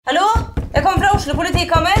Oslo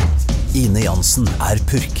politikammer. Ine Jansen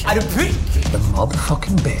purk. Du purk? The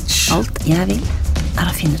motherfucking bitch. Alt jeg vil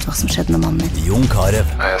å finne ut hva som skjedde med mannen min. Jon Carew.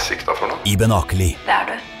 Jeg sikta for noe? Iben Akeli. Det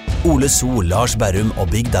du. Ole So, Lars Berrum og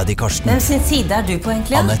Big Daddy Karsten. Hvem sin side du på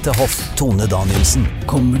egentlig? Annette Hoff, Tone Danielsen.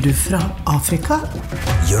 Kommer du fra Afrika?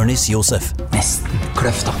 Jørnis Josef. Nesten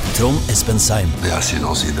kløfta. Trond Espen Seim. Det er synd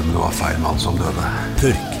å si det, men det var feil mann som døde.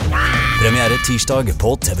 Purk. Premiere tirsdag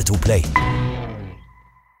på TV2 Play.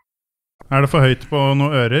 Det for høyt på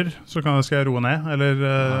noen ører, så skal jeg roe ned, eller?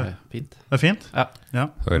 Nei, fint. Det fint? Ja.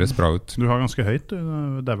 Høres bra ut. Du har ganske høyt,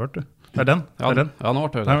 det vært du. Det den? Ja, det den? Ja, nå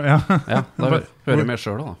ble det høyt. Ja. Da hører jeg mer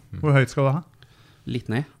selv da. Hvor høyt skal du ha? Litt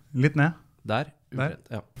ned. Litt ned? Der.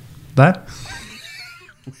 Ja. Der?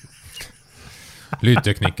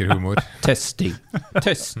 Lydteknikker-humor. Testing.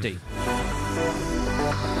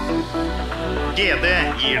 GD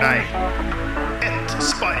gir deg Ett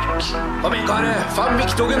Spark. Kom inn, kare. Faen,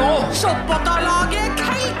 miktoget nå. Soppåttalaget,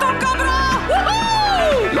 keltokka bra!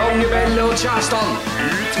 Woohoo! Lange Belle og Kjærstan.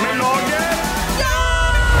 Ut med laget!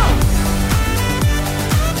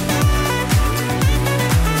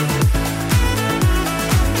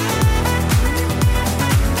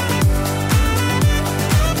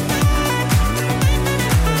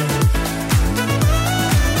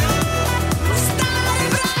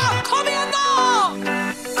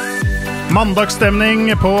 Mandagsstemning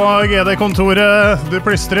på GD-kontoret. Du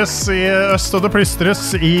plystres i øst og du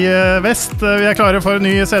plystres i vest. Vi klare for en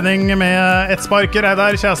ny sending med Ett Spark.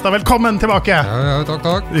 Reidar Kjæstad, velkommen tilbake. Ja,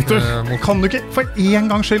 takk. Victor, kan du ikke for en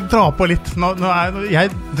gang skyld dra på litt?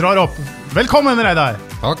 Jeg drar opp. Velkommen, Reidar.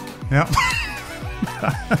 Takk. Ja.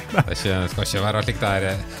 Det skal ikke være slik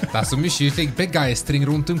det så mye slik begeistring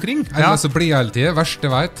rundt omkring. Så blir jeg alltid verst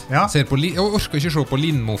jeg vet. Jeg orker ikke se på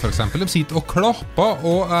Lindmo for eksempel. De sitter og klapper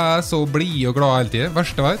og så blide og glad hele tiden.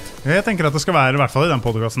 Verst jeg vet. Jeg tenker at det skal være, i hvert fall i den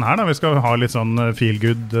podcasten her da, vi skal ha litt sånn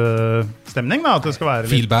feel-good stemning da, at det skal være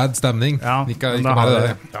litt feel-bad stemning. Ikke bare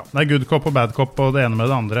det. Det good cop og bad cop og det ene med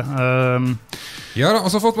det andre. Ja, og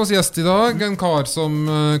så fått med oss gjest i dag, en kar som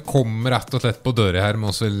kom rett og slett på døra her,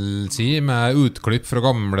 må vi vel si, med utklipp fra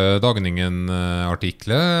gamle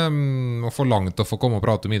Dagningen-artikler, og forlangt å få komme og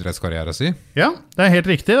prate om idrettskarriere si. Ja, det helt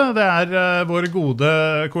riktig. Det vår gode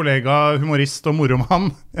kollega, humorist og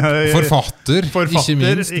moromann. Forfatter, ikke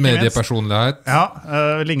minst, mediepersonlighet. Ja,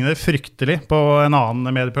 ligner fryktelig på en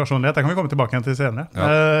annen mediepersonlighet. Det kan vi komme tilbake igjen til senere.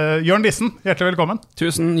 Jørn Dissen, hjertelig velkommen.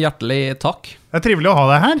 Tusen hjertelig takk. Det trivelig å ha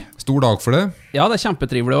deg her. Stor dag for det. Ja, det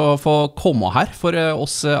kjempetrivelig å få komme her, for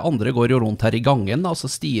oss andre går jo rundt her i gangen, og så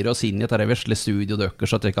stirer oss inn i dette vesle studioet døkker,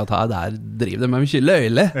 så tenker jeg at der driver det med mye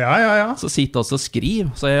løyle. Ja. Så sitter oss og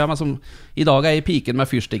skriver, så i dag jeg i piken med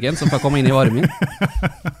fyrstikken, som får komme inn i varmen.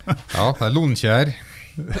 Ja, det lundkjær.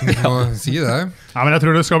 Du må si det. Ja, men jeg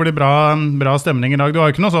tror det skal bli bra stemning i dag. Du har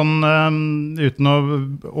jo ikke noe sånn, uten å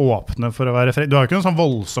åpne for å være fred, du har jo ikke noen sånn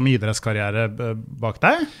voldsom idrettskarriere bak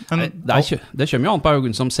deg. Det kommer jo an på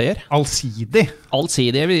øynene som ser. Allsidig.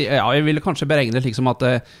 Jeg ville kanskje beregne det liksom at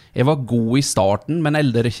jeg var god i starten, men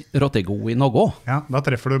eldre rått god i noe. Ja, da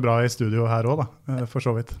treffer du bra i studio her også da, for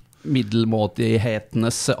så vidt.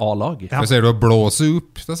 Middelmåtighetenes A-lag. Jeg ser du har blåset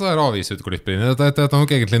opp disse her avisutklippene. Dette er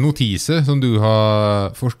nok egentlig notiser som du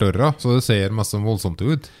har forstørret, så det ser masse voldsomt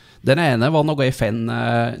ut. Den ene var noe jeg fann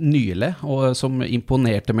nylig, og som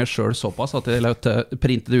imponerte meg selv såpass at jeg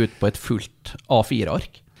printet det ut på et fullt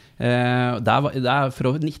A4-ark. Det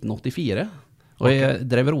fra 1984, og jeg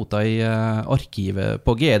drev rota i arkivet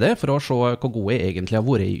på GD for å se hvor god jeg egentlig har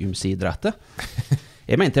vært i ymsidrettet.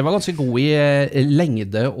 Jeg mente jeg var ganske god i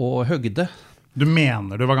lengde og høgde. Du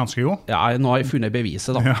mener du var ganske god? Ja, nå har jeg funnet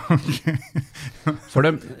beviset da. Ja, okay. For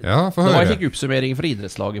det var jeg fikk oppsummering fra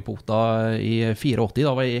idrettslaget på Otta i 84,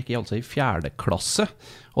 da gikk jeg altså i 4. klasse.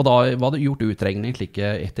 Og da var det gjort utregning slik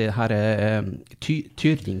etter her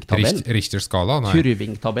Tyrving-tabellen. Richterskala, nei.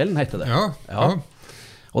 Tyrving-tabellen heter det. Ja.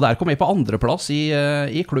 Og der kom jeg på 2. plass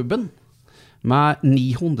i klubben. Med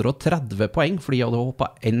 930 poeng, fordi jeg hadde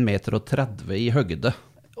hoppet 1,30 meter i høgde.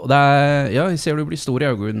 Og jeg ser du blir stor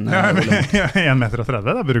i øynene. 1,30 meter,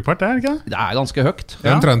 det brukbart, det ikke? Det ganske høyt.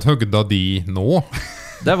 Det omtrent høgda de nå.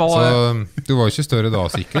 Så du var ikke større da,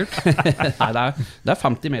 sikkert? Nei, det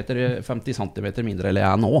 50 centimeter mindre eller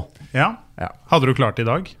jeg nå. Ja. Hadde du klart det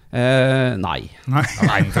i dag? Nei.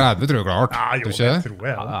 1,30 tror jeg klart. Ja, det tror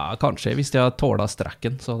jeg. Ja, kanskje, hvis jeg tåler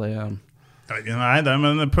strekken, så det... Nei,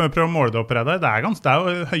 men prøv å måle det opp, Reidar. Det er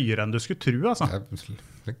jo høyere enn du skulle tro, altså.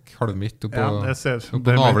 halvmidt oppå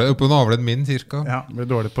oppå navlen min, cirka. Ja, det blir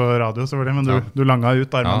dårlig på radio, selvfølgelig, men du langa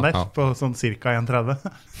ut armen der på sånn cirka 1,30.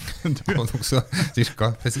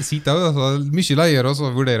 Cirka. Jeg sitter jo, mye leier, og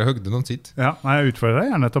så vurderer høgde noen sitt. Ja, nei, jeg utfordrer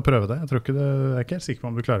deg gjerne til å prøve det. Jeg er ikke helt sikker på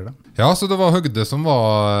om du klarer det. Ja, så det var høgde som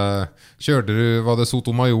var... Kjørte du, var det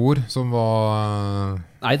Sotomayor som var...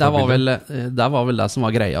 Nei, det var vel det som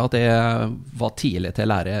var greia, at jeg var tidlig til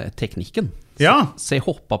å lære teknikken. Ja. Så jeg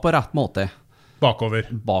hoppet på rett måte. Bakover.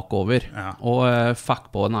 Ja. Og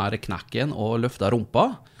fikk på den her knekken og løftet rumpa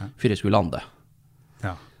før jeg skulle lande.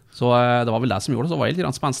 Ja. Så det var vel det som gjorde det, så var jeg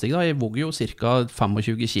litt spenstig da. Jeg våg jo cirka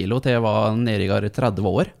 25 kilo til jeg var nede i 30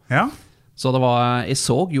 år. Ja. Så jeg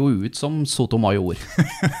så jo ut som Sotomayor.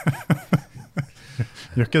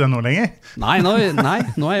 Gjør ikke det nå lenger? Nei, nå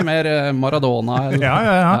er jeg mer Maradona.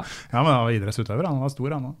 Ja, men han var idrettsutøver, han var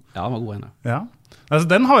stor han også. Ja, han var god henne. Ja. Altså,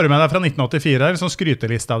 den har du med deg fra 1984, sånn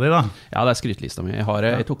skrytelista di da? Ja, det skrytelista mi.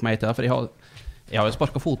 Jeg tok meg til det, for jeg har jo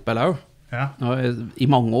sparket fotball også. Ja. I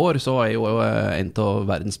mange år så var jeg jo en av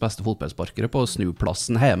verdens beste fotballsparkere på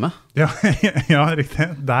snuplassen hjemme. Ja,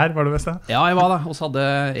 riktig. Der var du best, ja. Ja, jeg var det. Og så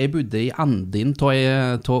jeg bodde i enden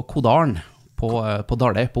av Kodalen på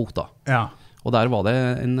Dale på Otta. Ja. Og der var det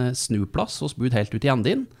en snuplass, og bodde helt ut i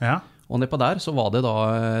enden. Ja. Og nedpå der så var det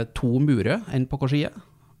da 2 murer, en på hver side.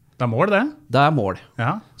 Det er mål, det? Det er mål.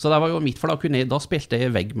 Ja. Så det var jo mitt, for da spilte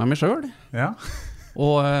jeg vegg med meg selv. Ja.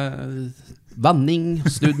 Og vending,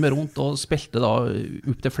 snudd meg rundt, og spilte da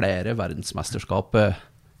opp til flere verdensmesterskap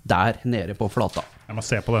der nede på flata. Jeg må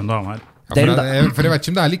se på den dagen her. Ja, for jeg vet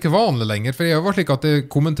ikke om det er like vanlig lenger, for jeg var slik at jeg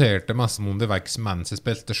kommenterte mest om det vekk mens jeg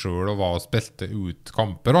spilte selv, og spilte ut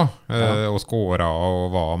kamper da, og skåret,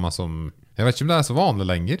 og var med som... Jeg vet ikke om det er så vanlig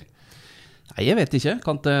lenger. Nei, jeg vet ikke.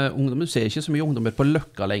 Du ser ikke så mye ungdommer på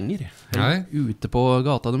Løkka lenger. Ute på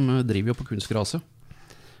gata, de driver jo på kunstgraset.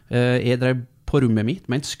 Jeg drev på rommet mitt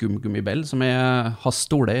med en skumgummibell som jeg har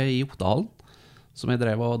stolet i Ottedalen, som jeg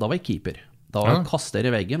drev, og da var jeg keeper. Da kastet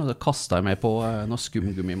jeg i veggen, og så kastet jeg meg på noen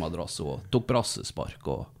skumgummimadrass og tok brassespark.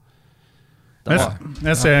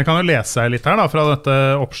 Jeg kan jo lese litt her da, fra dette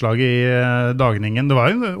oppslaget i Dagningen. Det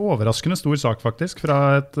var jo en overraskende stor sak faktisk,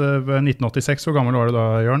 fra 1986. Hvor gammel var du da,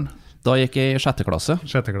 Jørn? Da gikk jeg i 6. klasse.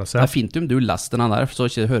 6. klasse, ja. Det er fint om du leste den der, så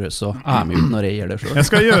ikke det høres så æme ut når jeg gjør det selv. Jeg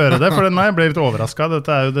skal gjøre det, for jeg ble litt overrasket.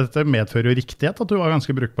 Dette medfører jo riktighet at du var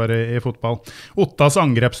ganske brukbar i fotball. Ottas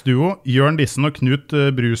angrepsduo, Jørn Dissen og Knut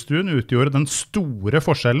Brustuen, utgjorde den store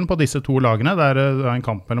forskjellen på disse to lagene. Det er en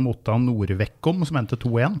kamp mellom Otta og Nordvekkom som endte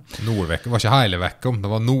 2-1. Nordvekkom var ikke hele Vekkom, det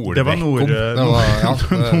var Nordvekkom.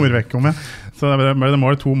 Nordvekkom, ja. Så det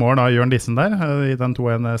ble 2 mål da, Jørn Dissen der, i den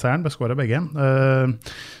 2-1-seieren, beskåret begge.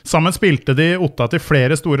 Sammen spilte de Otta til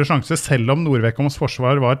flere store sjanser, selv om Nordvekkoms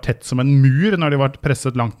forsvar var tett som en mur når de var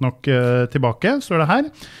presset langt nok tilbake, står det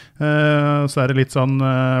her. Så er det litt sånn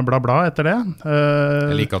bla-bla etter det.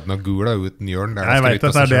 Jeg liker at den gula uten Jørn. Jeg vet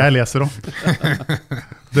at det er det jeg leser om.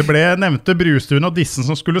 Det ble nevnte Brustuen og Dissen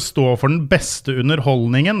som skulle stå for den beste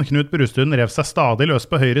underholdningen. Knut Brustuen rev seg stadig løs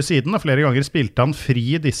på høyre siden, og flere ganger spilte han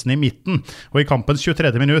fri Dissen i midten. Og i kampens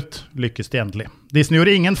 23. minutt lykkes de endelig. Dissen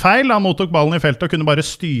gjorde ingen feil, han mottok ballen i feltet og kunne bare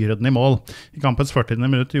styre den i mål. I kampens 40.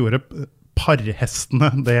 minutt gjorde parhestene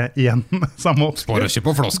det igjen. Samme oppskrift. Spår ikke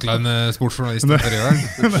på flosklene sportsjournalisten for Jørn.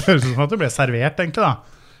 Det høres ut som at det ble servert egentlig da.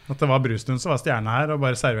 At det var Brustuen som var stjerne her, og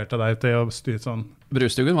bare serverte deg til å styre sånn.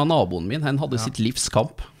 Brustuen var naboen min, han hadde sitt livs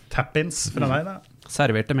kamp. Tap-ins fra deg da.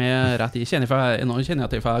 Serverte meg rett i, nå kjenner jeg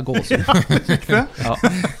at jeg får gåsehud. Ja.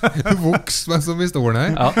 Voks meg som i stolen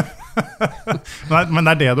her. Ja. Men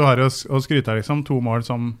det er det du har å skryte av, liksom, 2 mål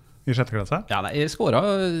som i 6. klasse? Ja, nei, jeg skåret,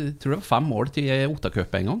 tror det var 5 mål til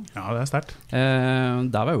Otta-cup en gang. Ja, det er sterkt.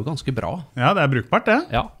 Det var jo ganske bra. Ja, det er brukbart det.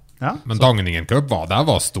 Ja. Ja, men Dagningen Cup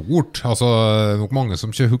var stort. Altså, nok mange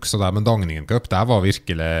som ikke husker det, men Dagningen Cup, det var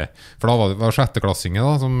virkelig... For da var det 6.-klassinger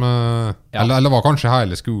da, som... Eller var kanskje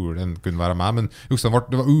hele skolen kunne være med, men husker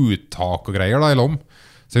det var uttak og greier da i Lom.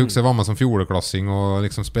 Så jeg husker jeg var med som 4.-klassing og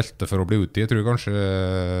liksom spilte for å bli ute. Jeg tror kanskje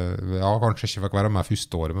ikke fikk være med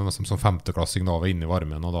første året, men som 5.-klassing da var inne i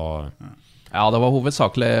varmen, og da... Ja, det var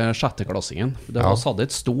hovedsakelig 6.-klassingen. Det var satt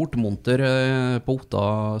et stort monter på Otta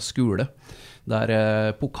skole,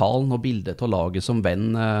 der pokalen og bildet av laget som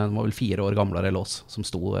venn, det var vel 4 år gamlere enn oss, som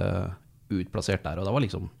stod utplassert der, og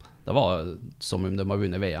det var som om de var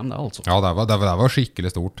vunnet VM, det altså. Ja, det var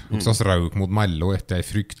skikkelig stort. Så rauk mot Mello etter en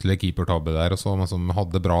fryktelig keepertabbe der, og så, som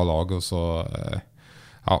hadde bra lag, og så,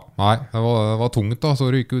 det var tungt da,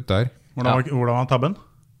 så ryke ut der. Hvordan var tabben?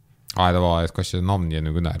 Nei, jeg skal ikke navnge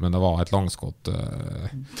noe der, men det var et langskott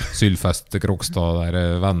Sylfest til Krokstad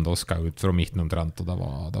der vende og skaut fra midten omtrent, og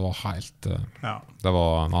det var helt det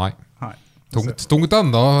var, nei. Tungt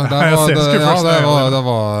enda. Det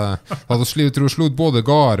hadde slått både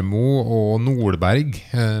Garmo og Nordberg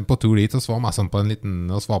på tur dit, og så var vi på en liten,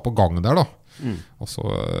 og så var på gang der da. Og så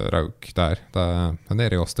rauk der. Det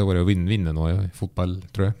nærmeste var å vinne nå i fotball,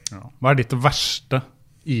 tror jeg. Ja. Hva ditt verste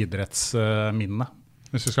idrettsminne?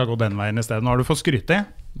 Hvis vi skal gå den veien i stedet. Nå har du fått skryte i.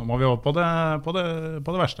 Nå må vi over på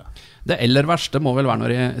det verste. Det eller verste må vel være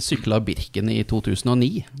når jeg syklet Birken i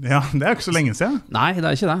 2009. Ja, det ikke så lenge siden. Nei,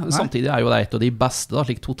 det ikke det. Nei. Samtidig jo det et av de beste, da,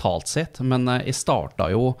 slik totalt sett. Men jeg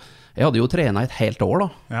startet jo, jeg hadde jo trenet et helt år da.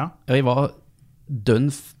 Ja. Jeg var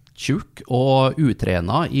dønn tjukk og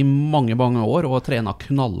utrenet i mange år, og trenet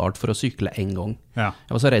knallhardt for å sykle en gang. Ja.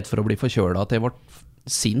 Jeg var så redd for å bli forkjølet at jeg var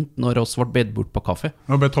sint når oss ble bedt bort på kaffe.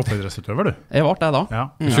 Du ble toppidrettsutøver, du? Jeg ble det da. Ja.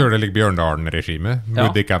 Du kjørte litt Bjørndalen-regime?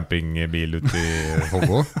 Bodde i campingbil ute i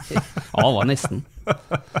Hågå? Ja, det var nesten.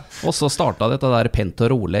 Og så startet dette der pent og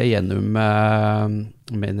rolig gjennom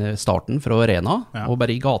starten fra Arena, og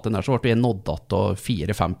bare i gaten der så ble jeg nåddet av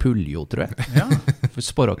 4-5 puljo, tror jeg. Ja. For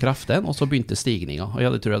spore og kreften, og så begynte stigningen. Og jeg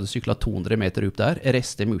tror jeg hadde syklet 200 meter opp der. Jeg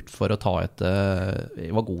reiste meg ut for å ta jeg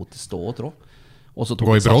var god til å stå og trå. Og så tok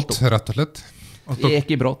gå i brått, rett og slett? Jeg gikk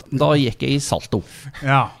i brått. Da gikk jeg i salto.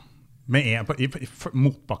 Ja, i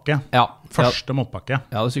motbakke. Ja. Første motbakke.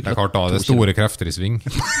 Ja, det er klart da, det er store krefter i sving.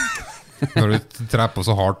 Når du trepper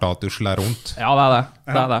så hardt da at du slår rundt. Ja, det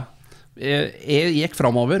er det. Jeg gikk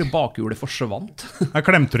fremover, bakhjulet forsvant.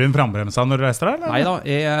 Klemte du inn frambremsa når du reiste deg? Neida,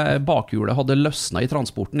 bakhjulet hadde løsnet i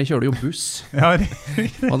transporten. Jeg kjørte jo buss. Ja,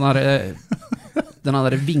 og den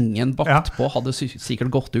der vingen bakt på hadde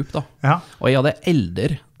sikkert gått opp da. Ja. Og jeg hadde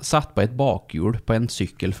elder satt på et bakhjul på en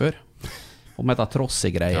sykkel før. Og med dette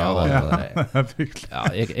trossegreier.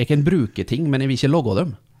 Jeg kan bruke ting, men jeg vil ikke logge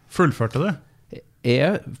dem. Fullførte du?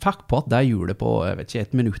 Jeg fikk på at det hjulet på, jeg vet ikke,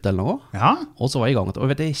 1 minutt eller noe. Ja. Og så var jeg i gang.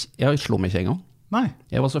 Og jeg slo meg ikke engang. Nei.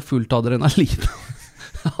 Jeg var så fullt av adrenalin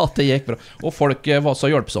at det gikk bra. Og folk var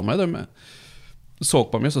så hjelpsomme. De så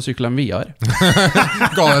på meg, så syklet de videre.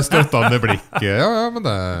 Ga jeg støttende blikk. Ja, men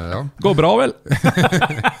det går bra vel.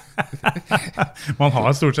 Man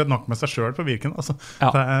har stort sett nok med seg selv på Birken, altså.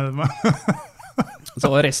 Ja. Så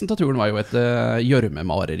resten av turen var jo et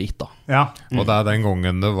gjørmemareritt da. Ja. Og det den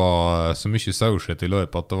gangen det var så mye sauskjett i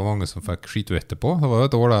løpet at det var mange som fikk skitu etterpå. Det var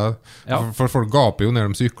jo et år der. Ja. For folk gaper jo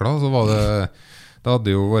når de sykler, så var det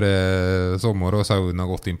hadde jo vært sommer og sauen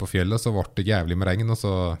har gått inn på fjellet, så ble det jævlig med regn, og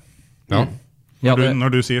så, ja. Når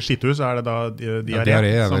du sier skitthus, så det da diaré? Ja,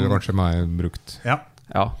 diaré vel kanskje meg brukt. Ja.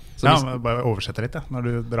 Bare oversette litt når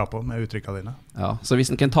du drar på med uttrykkene dine. Ja, så hvis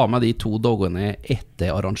en kan ta med de 2 dagene etter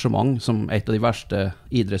arrangement som et av de verste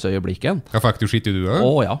idrettsøyeblikkene. Ja, fikk du skitt i du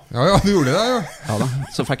også? Ja. Ja, du gjorde det, ja. Ja da.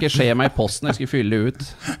 Så fikk jeg skje meg i posten, jeg skulle fylle ut.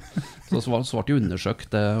 Så ble det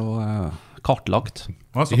undersøkt og kartlagt.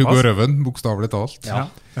 I hugg og røven, bokstavlig talt. Ja,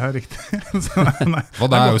 det riktig. Og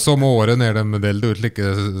det jo som året når de delte ut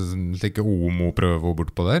like omo-prøver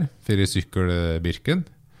bort på der, for sykkelbirken.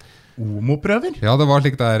 Omo-prøver? Ja, det var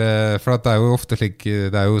slik der, for det jo ofte slik,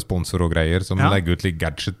 det jo sponsor og greier som legger ut like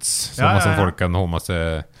gadgets, som folk kan ha med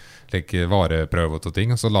seg like vareprøver og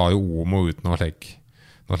ting, og så la jo Omo ut noe like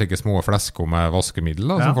små flesker med vaskemiddel,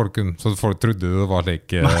 da, så folk trodde det var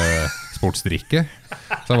like sportsdrikke.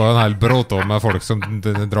 Så det var jo en hel bråtå med folk som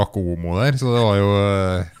drakk Omo der, så det var jo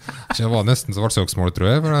det var nesten så var det søksmål,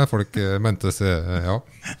 tror jeg, for folk mente seg, ja.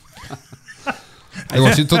 Det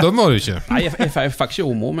var ikke til dem, var det ikke? Nei, jeg fikk ikke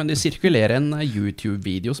Omo, men det sirkulerer en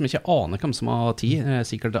YouTube-video som jeg ikke aner hvem som har tid,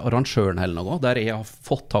 sikkert arrangøren eller noe, der jeg har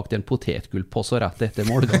fått tak til en potetgull på så rett etter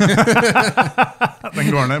målgang.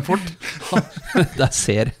 Den går ned fort. Det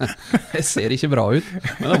ser ikke bra ut,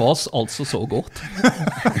 men det var altså så godt.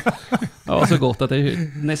 Det var så godt at jeg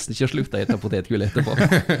nesten ikke sluttet etter potetgull etterpå.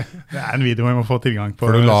 Det en video jeg må få tilgang på.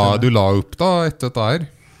 For du la opp da etter dette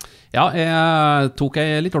her? Ja, jeg tok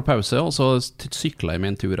en litt pause, og så syklet jeg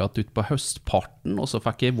med en tur ut på høstparten, og så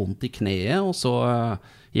fikk jeg vondt i kneet, og så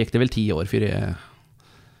gikk det vel 10 år før jeg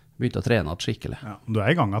begynte å trene skikkelig. Ja, du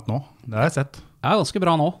i gang igjen nå, det har jeg sett. Jeg ganske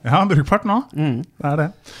bra nå. Ja, brukbart nå, det det.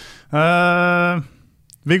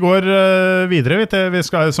 Vi går videre, vi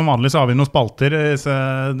skal som vanlig så har vi noen spalter i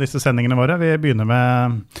disse sendingene våre. Vi begynner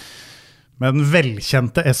med den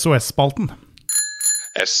velkjente SOS-spalten.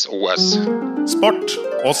 SOS. Sport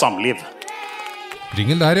og samliv.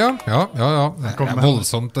 Ringel der, ja. Ja. Det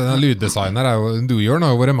voldsomt. Lyddesigner jo, du Jørn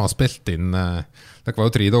har jo vært med og spilt inn, det var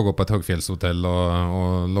jo 3 dager på et høgfjellshotell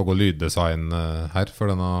og lage lyddesign her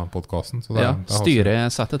for denne podcasten. Så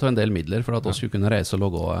styret setter til en del midler for at vi skulle kunne reise og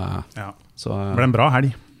lage. Så det ble en bra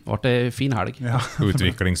helg. Vart det fin helg.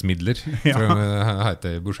 Utviklingsmidler, tror jeg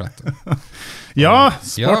heter budsjettet. Ja,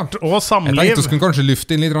 sport og samliv. Jeg tenkte du skulle kanskje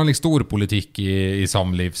lyfte inn litt storpolitikk i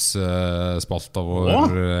samlivsspalta vår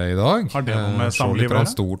i dag. Har det noe med samliv å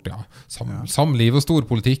stort, samliv og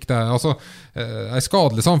storpolitikk, det altså en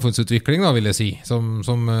skadelig samfunnsutvikling da, vil jeg si. Som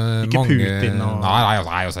ikke mange, Putin og... Nei, jeg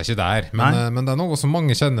er ikke der. Men det er noe som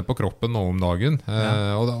mange kjenner på kroppen nå om dagen.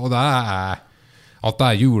 Og det er at det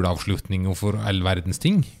er juleavslutning for all verdens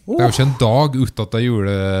ting. Det er jo ikke en dag uten at det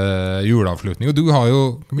er juleavslutning. Og du har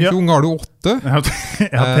jo, hvor mye unge har du? 8? Jeg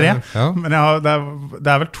har 3, men det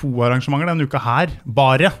er vel 2 arrangementer denne uka her,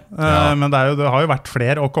 bare. Men det har jo vært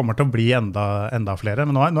flere, og kommer til å bli enda flere.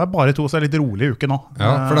 Men nå er bare 2, så det er litt rolig uke nå.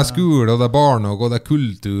 Ja, for det er skole, og det er barnehage, og det er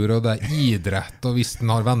kultur, og det er idrett, og hvis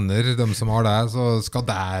den har venner, de som har det, så skal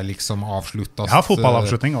det liksom avsluttes. Ja,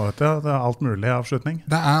 fotballavslutning også, vet du. Det er alt mulig avslutning.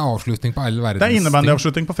 Det er avslutning på all verdens ting. Det er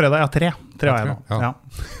innebandyavslutning på fredag, 3 har jeg nå. Ja.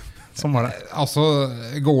 Sånn var det. Altså,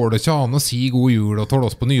 går det ikke an å si god jul og tåle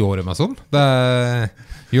oss på nyåret med sånn?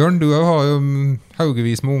 Jørn, du har jo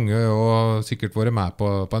haugevis med unge og sikkert vært med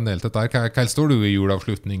på en del til dette. Hva står du i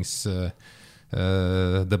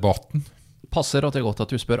juleavslutningsdebatten? Passer at det er godt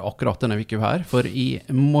at du spør akkurat denne uka her, for i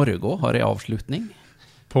morgen har jeg avslutning.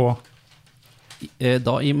 På?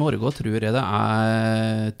 I morgen tror jeg det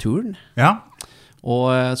er turn. Ja.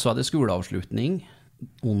 Og så er det skoleavslutning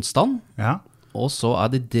onsdagen. Ja. Og så er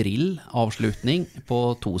det drill-avslutning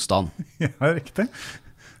på torsdagen. Ja, riktig.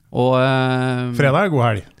 Og fredag er god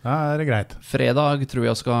helg. Da er det greit. Fredag tror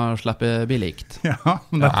jeg skal slippe billigt. Ja,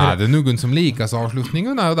 men er det noen som liker seg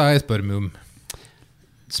avslutningen? Det er jo det jeg spør meg om.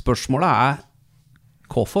 Spørsmålet er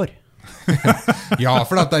hvorfor? Ja,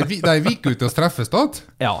 for det er vik ut til å treffes da.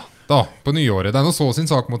 Ja. Da, på nyåret. Det er noe så sin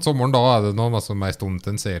sak mot sommeren. Da er det noe som en stund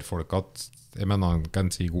en ser folk at jeg mener han kan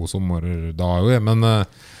si god sommer da jo,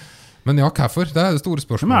 men ja, hvorfor? Det er det store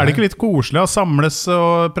spørsmålet. Men er det ikke litt koselig å samles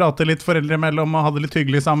og prate litt foreldre imellom og ha det litt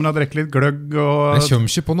hyggelig sammen og drikke litt gløgg? Jeg kommer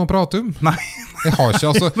ikke på noe å prate om. Nei. Jeg har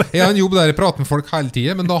en jobb der jeg prater med folk hele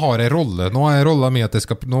tiden, men da har jeg rolle. Nå er jeg rollet med at jeg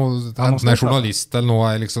skal, enten jeg er journalist, eller nå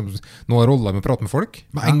er rollet med å prate med folk.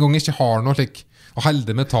 Men en gang jeg ikke har noe slik å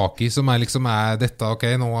helde med tak i, som liksom dette, ok,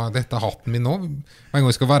 dette er hatten min nå. En gang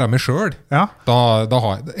jeg skal være meg selv, da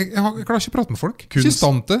har jeg klarer ikke å prate med folk.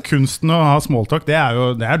 Kunsten å ha smalltalk, det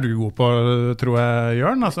er du god på, tror jeg,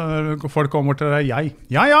 Jørn. Altså, folk kommer til deg,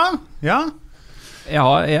 ja. Ja,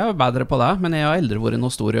 jeg er bedre på det, men jeg har aldri vært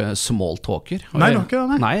noen stor smalltalker. Nei, ikke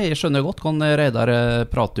det, nei, jeg skjønner godt hva redere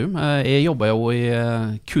prater om. Jeg jobbet jo i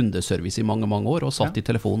kundeservice i mange år, og satt i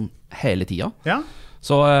telefonen hele tiden. Ja.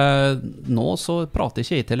 Så nå så prater jeg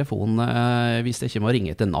ikke i telefonen hvis jeg ikke må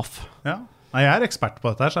ringe til NAF. Ja. Nei, jeg er ekspert på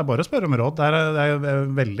dette her, så jeg bare spør om råd. Jeg er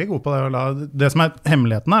veldig god på det. Det som er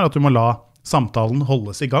hemmeligheten er at du må la samtalen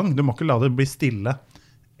holdes i gang. Du må ikke la det bli stille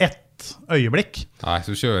ett øyeblikk. Nei,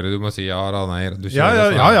 så kjører du må si ja, nei, du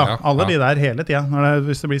kjører ja. Alle de der hele tiden.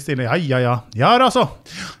 Hvis det blir stille, ja. Ja, altså.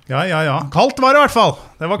 Ja. Kaldt var det i hvert fall.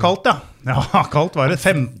 Det var kaldt, ja. Ja, kaldt var det.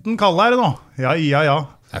 15 kalde er det nå. Ja.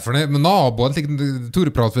 Nei, for det, men naboen,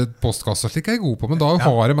 tureprat ved postkassa slik er jeg god på, men da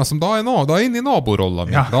har jeg meg som da er jeg inne i naborollen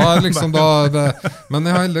min. Ja. Men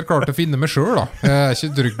jeg har heller klart å finne meg selv da. Jeg er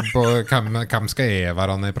ikke trygg på hvem skal jeg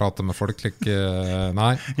være når jeg prater med folk.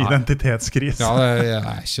 Nei. Identitetskris. Ja, det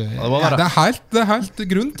er ikke... Det er helt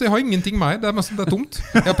grunt. Jeg har ingenting mer. Det er tomt.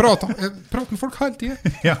 Jeg prater med folk hele tiden.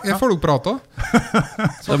 Jeg får nok prate.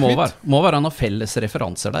 Så det må være noen felles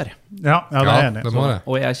referanser der. Ja, det er jeg enig. Det må det.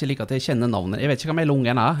 Og jeg er ikke like at jeg kjenner navnet. Jeg vet ikke hva med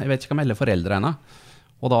ungen jeg vet ikke hva med foreldrene,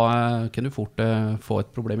 og da kan du fort få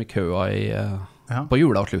et problem i køa på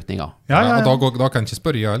juleavslutninga. Ja. Og da kan jeg ikke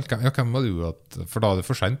spørre hvem var du, for da er det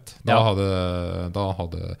for sent. Da hadde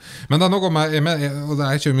men det er noe med, og det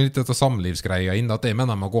er ikke litt dette samlivsgreia inn, at jeg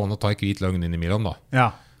mener jeg må gå an og ta en hvit løgn inn i mellom da.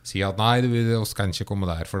 Ja. Si at nei, vi kan ikke komme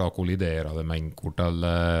der, for da kolliderer det med enkort,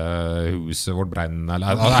 eller huset vårt brenner,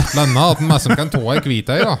 eller et eller annet, at man kan ta en hvit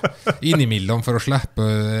her da, innimellom for å slippe,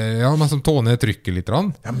 man som ta ned trykket litt.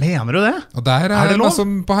 Ja, mener du det? Og der er det lov?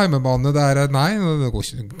 Som på heimebane, nei, det går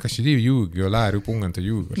ikke, kan ikke de ljuge og lære opp ungen til å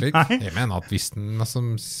ljuge, slik. Jeg mener at hvis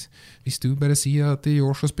du bare sier at i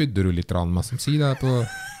år så spydder du litt, man som sier det på,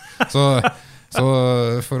 så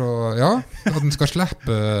for å, at den skal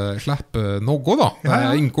slippe noe da.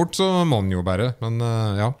 Innkort så må den jo bare, men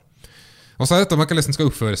Og så er dette med hvordan den skal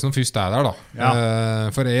oppføres når først er der da.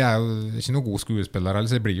 For jeg er jo ikke noen god skuespiller,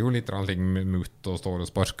 så jeg blir jo litt mutt og står og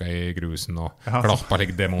sparker i grusen og klapper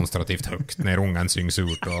litt demonstrativt høyt når ungen synger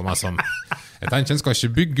surt og masse sånn. Jeg tenker en skal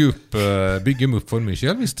ikke bygge dem opp for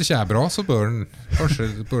mye. Hvis det ikke er bra, så bør den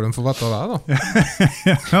få vite det da.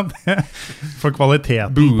 For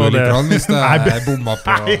kvaliteten på det. Hvis det er bomma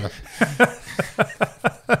på...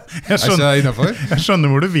 Jeg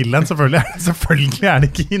skjønner hvor du vil hen, selvfølgelig er det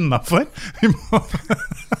ikke innenfor. Vi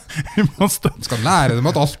må skal lære dem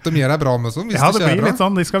at alt de gjør bra med sånn. Ja, det blir litt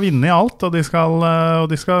sånn, de skal vinne i alt, og de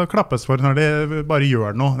skal klappes for når de bare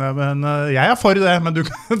gjør noe. Men jeg er for det, men du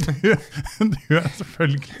er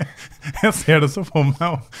selvfølgelig, jeg ser det så for meg,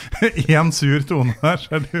 og en sur tone der,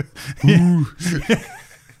 så er du...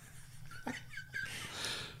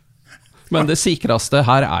 Men det sikreste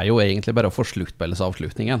her er jo egentlig bare å få slutt på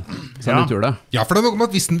avslutningen. Så du tror det? Ja, for det er noe med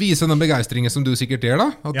at hvis den viser den begeistringen som du sikkert gjør da,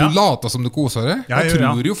 at du later som du koser deg, da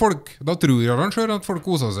tror jo arrangøren at folk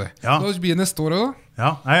koser seg. Da blir det neste år da.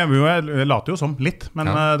 Ja, jeg later jo som litt,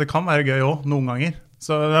 men det kan være gøy også, noen ganger.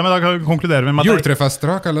 Så men da konkluderer vi med juletrefester,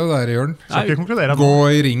 kaller det der, Jørn. Gå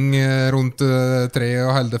i ring rundt tre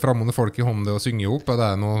og helde frem under folk i hånda og synge opp. Er det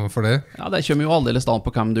noe for det? Ja, det kommer jo aldeles an på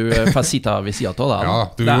hvem du får sitte ved siden av.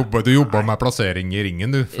 Ja, du jobber med plassering i ringen,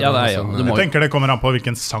 du. Ja, det er jo. Jeg tenker det kommer an på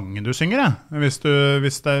hvilken sang du synger, jeg. Hvis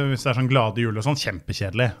det er sånn glade jul og sånn,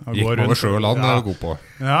 kjempekjedelig. Gikk over sjø og land, er du god på.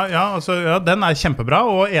 Ja, den er kjempebra,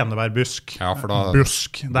 og eneværbusk. Ja, for da...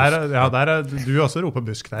 Busk. Du også roper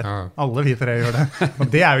busk der. Alle vi tre gjør det. Og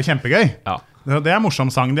det er jo kjempegøy. Ja. Det er morsom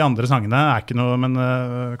sang. De andre sangene er ikke noe, men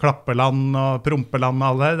klappeland og prompeland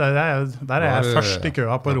og alle der er jeg først i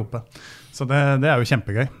køa på å rope. Så det er jo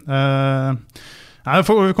kjempegøy. Jeg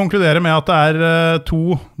får konkludere med at det er 2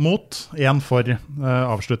 mot, 1 for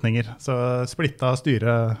avslutninger. Så splitta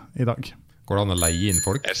styre i dag. Går det an å leie inn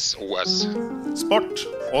folk? SOS. Sport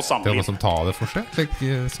og samliv. Det er noen som tar det for seg? Fikk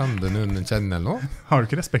sende noen kjenne eller noe? Har du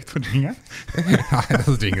ikke respekt for jingeren? Nei, det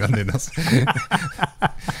er jingeren din, altså.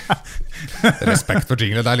 Respekt for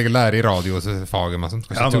jingeren, det er like lære i radiofaget med sånn.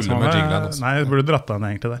 Skal ikke tulle med jingeren, altså. Nei, jeg burde dratt deg ned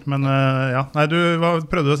egentlig der. Men nei, hva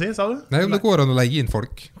prøvde du å si, sa du? Nei, om det går an å leie inn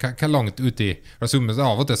folk. Hva langt ut i? Av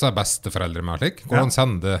og til så er besteforeldre med slik. Går an å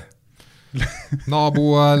sende...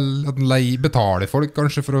 nabo betaler folk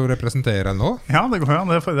kanskje for å representere eller noe? Ja, det går jo.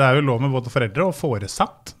 Det er jo lov med både foreldre og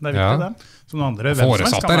foresatt. Det er viktig det. Som andre,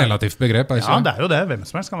 foresatt er relativt begrep, ikke? Ja, det er jo det. Hvem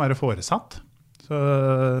som helst kan være foresatt. Så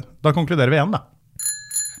da konkluderer vi igjen da.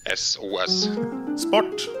 SOS.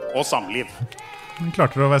 Sport og samliv.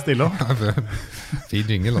 Klarte du å være stille også? Fin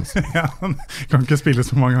jingle, altså. Ja, kan ikke spille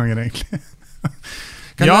så mange ganger egentlig.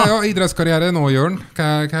 Idrettskarriere nå, Jørn.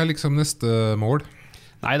 Hva er liksom neste mål?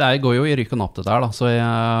 Nei, det går jo i rykk og napp det der da, så jeg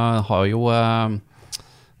har jo,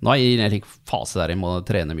 nå er jeg i en fase der jeg må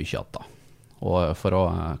trene mye igjen da, og for å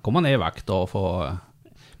komme ned i vekt og få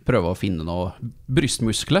prøve å finne noe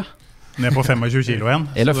brystmuskler. Ned på 25 kilo igjen.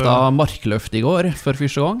 Jeg løftet markløft i går for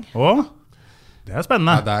første gang. Det er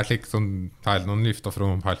spennende. Ja, det er slik sånn noen lyfter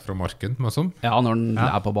helt fra marken, sånn. Ja, når den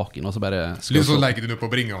er på bakken, og så bare... Så legger du på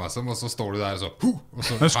bringa, og så står du der og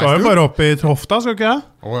så... Den skal jo bare opp i hofta, skal ikke jeg?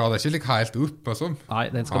 Ja, det er ikke like helt opp, sånn. Nei,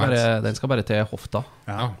 den skal bare til hofta.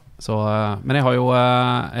 Ja. Så, men jeg har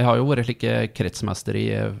jo vært like kretsmester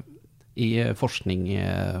i forskning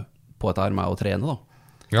på dette her med å trene, da.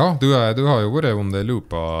 Ja, du har jo vært under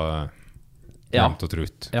loopa... Ja,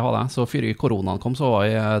 jeg har det. Så før koronaen kom, så var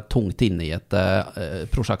jeg tungt inne i et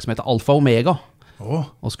prosjekt som heter Alfa Omega.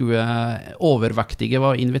 Og skulle overvektige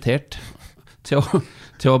var invitert til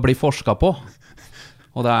å bli forsket på.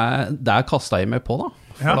 Og det kastet jeg meg på da.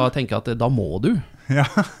 For da tenker jeg at da må du.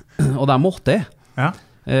 Og det måtte jeg.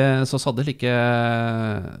 Så satt det like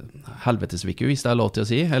helvetesvikke, hvis det er lov til å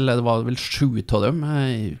si. Eller det var vel 7 av dem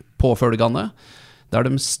påfølgende. Der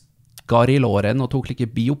de skar i låren og tok like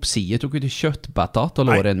biopsier, tok ut kjøttbetter til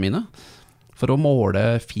lårene mine, for å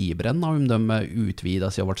måle fiberen, om de utvidet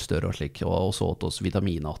seg og ble større og slik, og så åt oss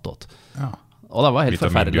vitaminer attåt. Og det var helt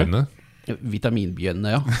forferdelig. Vitaminbjønne,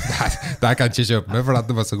 ja. Det kan jeg ikke kjøpe med, for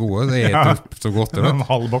det var så gode, det er så godt. En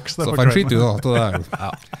halv boks, det så får jeg skyte ut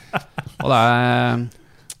da.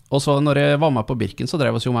 Og så når jeg var med på Birken, så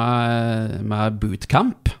drev vi jo med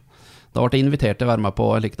bootcamp. Da ble jeg invitert til å være med på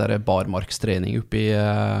barmarkstrening oppi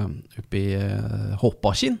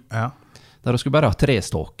Hoppakin. Der jeg skulle bare ha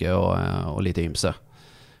treståke og litt ymse.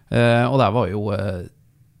 Og det var jo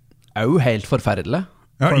også helt forferdelig.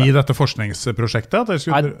 Ja, i dette forskningsprosjektet?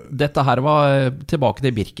 Nei, dette her var tilbake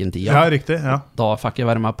til Birken-tida. Ja, riktig, ja. Da fikk jeg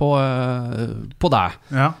være med på det.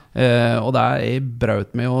 Ja. Og det jeg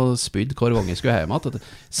brøt med og spydde hver gang jeg skulle hjemme.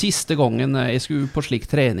 Siste gangen jeg skulle på slik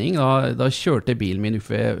trening, da kjørte bilen min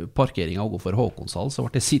opp ved parkeringen og gå for Håkonshall, så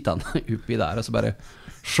ble jeg sittende oppi der og så bare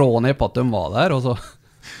se ned på at de var der, og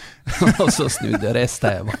så snudde jeg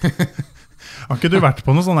resten hjemme. Har ikke du vært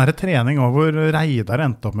på noen sånn her trening hvor Reidar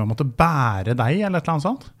endte opp med å måtte bære deg, eller et eller annet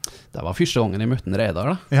sånt? Det var første gangen jeg møtte en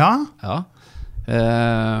Reidar, da. Ja?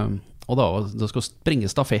 Og da skal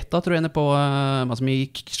springe stafett, da, tror jeg, på, som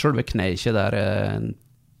gikk selve kneiket der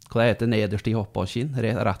hva det heter, nederst i hoppbakken,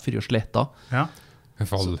 rett for sletta. Ja.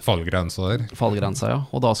 Fallgrensa der. Fallgrensa, ja.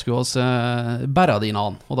 Og da skulle vi bære din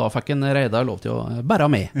an. Og da fikk en Reidar lov til å bære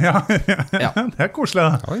med. Ja. Det koselig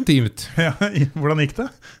da. Ja, intimt. Ja, hvordan gikk det?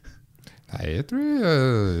 Nei, jeg tror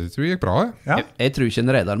det gikk bra. Ja. Jeg tror ikke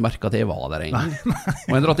en Reidar merket at jeg var der egentlig.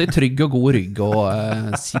 Og en dratt i trygg og god rygg å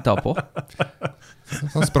sitte på.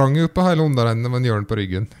 Han sprang jo på hele underenden med en Jørn på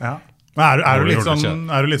ryggen. Ja. Men er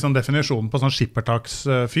du litt sånn definisjonen på sånn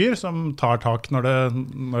skippertaksfyr som tar tak når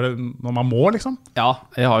man må, liksom? Ja,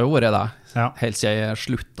 jeg har jo vært det. Ja. Helt siden jeg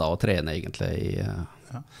sluttet å trene egentlig i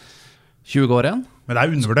 20 år igjen. Men det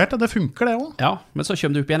er undervurdert, det funker det også. Ja, men så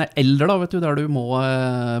kommer du opp igjen eldre da, vet du, der du må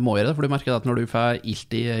gjøre det, for du merker at når du får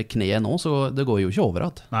ilt i kneet nå, så det går jo ikke over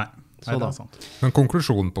at. Nei, det er sant. Men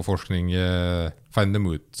konklusjonen på forskning, find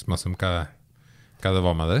them ut, hva det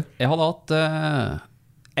var med det? Jeg hadde hatt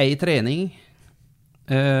en trening,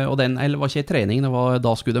 og den, eller var ikke en trening,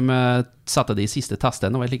 da skulle de sette de siste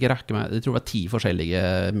testene, og jeg tror det var 10 forskjellige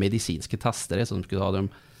medisinske tester som skulle ha dem.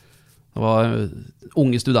 Det var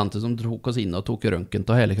unge studenter som tok oss inn og tok røntgen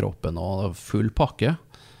til hele kroppen og full pakke.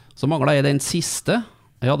 Så manglet jeg den siste.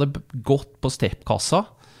 Jeg hadde gått på steppkassa,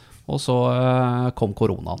 og så kom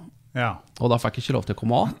koronaen. Ja. Og da fikk jeg ikke lov til å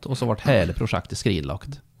komme at, og så ble hele prosjektet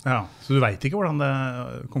skrinlagt. Ja, så du vet ikke hvordan det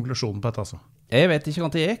konklusjonen på dette altså? Jeg vet ikke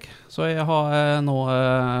hva det gikk, så jeg har nå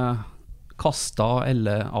kastet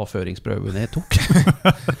eller avføringsprøvene jeg tok.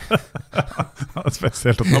 Det er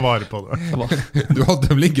spesielt å ta vare på det. Du hadde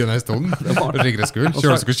dem liggende en stund,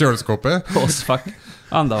 kjøleskåpet. Og så fikk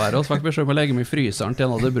enda verre, og så fikk beskjed om å legge meg i fryseren til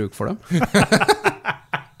en hadde bruk for dem.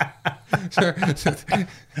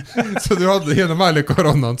 Så du hadde gjennom hele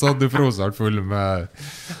koronaen så hadde du fryseren full med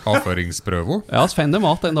avføringsprøver? Ja, så fant jeg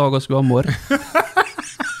mat en dag og skulle ha morr.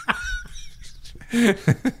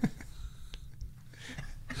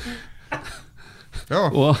 Ja.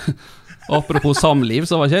 Og apropos samliv,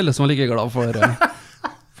 så var ikke alle som var like glad for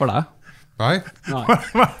deg. Nei.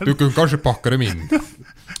 Du kunne kanskje pakke dem inn.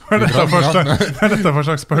 Hva er dette for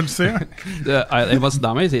slags pølse? Det må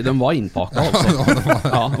jeg si, de var innpakket også.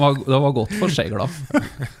 Ja, det var godt for seg da.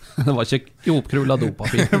 Det var ikke oppkrullet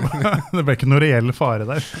dopapir. Det ble ikke noe reell fare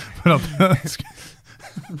der.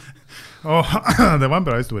 Det var en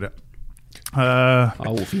bra historie.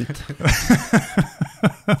 Ja, fint.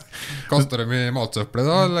 Kaster dem i matsøppelet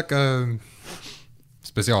da, eller ikke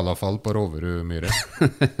spesialavfall på Roverud-myre?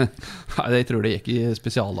 Nei, jeg tror det gikk i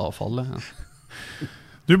spesialavfall. Ja.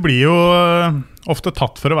 Du blir jo ofte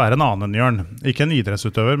tatt for å være en annen Jørn. Ikke en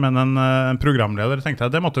idrettsutøver, men en programleder. Jeg tenkte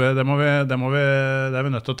at det er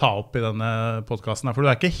vi nødt til å ta opp i denne podcasten her, for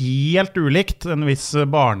du er ikke helt ulikt en viss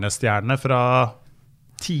barnestjerne fra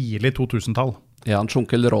tidlig 2000-tall. Ja, en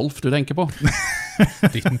sjunkel Rolf du tenker på.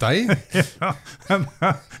 Liten deg? Ja,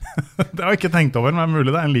 det har jeg ikke tenkt over, men det er mulig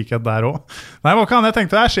det er en likhet der også. Nei, hva kan jeg tenke?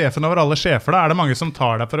 Det er sjefen over alle sjefer da. Er det mange som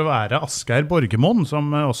tar deg for å være Asgeir Borgermoen, som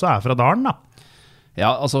også er fra Dalen da?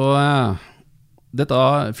 Ja, altså,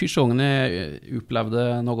 første gangen jeg opplevde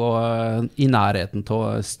noe i nærheten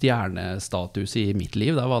til stjernestatus i mitt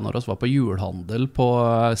liv, det var når vi var på julehandel på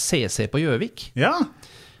CC på Gjøvik. Ja.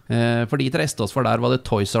 For de treste oss, for der var det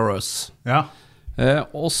Toys R Us. Ja.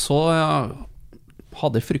 Og så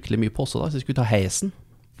hadde jeg fryktelig mye på seg da, så jeg skulle ta heisen.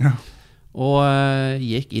 Ja. Og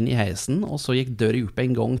gikk inn i heisen, og så gikk døra opp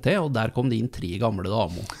en gang til, og der kom det inn 3 gamle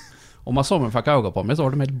damer. Og med sammen fikk jeg øynene på meg, så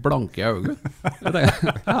var de helt blanke i øynene.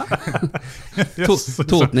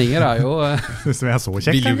 Totninger er jo... Synes vi er så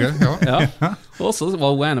kjekk. Viljuge, ja. Ja. Og så var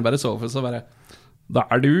hun ene bare så for, så bare, da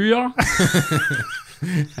er du, ja.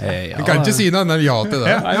 Du kan ikke si noe enn ja til det.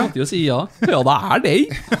 Jeg måtte jo si ja. Ja, det er deg.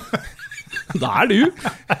 Det er du.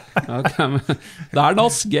 Okay, det er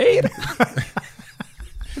Asgeir.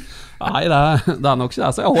 Nei, det er nok ikke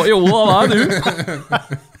det. Så jeg, jo, det er du.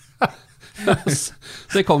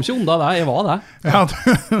 Så jeg kom ikke unna det, jeg var det. Ja,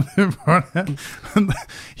 du var det.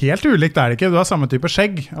 Helt ulikt er det ikke. Du har samme type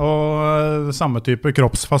skjegg og samme type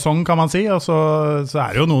kroppsfasong, kan man si. Og så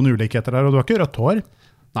er det jo noen ulikheter der, og du har ikke rødt hår.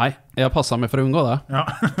 Nei, jeg har passet meg for å unngå det. Ja,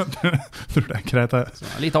 tror det er greit.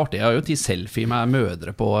 Litt artig, jeg har jo til selfie med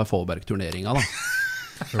mødre på Fåberg-turneringen da.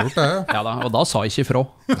 Gjort det, ja. Ja da, og da sa jeg ikke fra.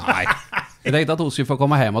 Nei. Jeg tenkte at hun skulle få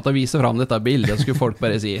komme hjem og vise frem dette bildet, så skulle folk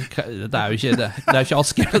bare si, det er jo ikke, det er jo ikke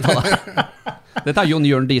Asgeir, dette er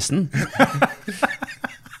Jørn Dissen.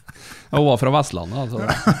 Hun var fra Vestlandet, altså.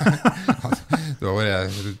 Det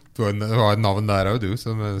var et navn der også, du,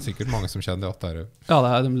 som er sikkert mange som kjenner at det er. Ja,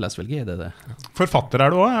 de leser vel GD det. Forfatter er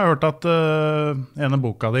du også. Jeg har hørt at ene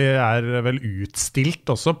boka di er vel utstilt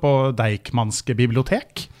også på Deichmanske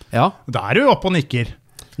bibliotek. Ja. Da er du oppe og nikker.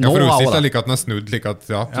 Ja, for hun sitter like at den snudd, like at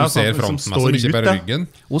du ser frem til meg som ikke bare ryggen.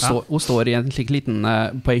 Hun står i en slik liten,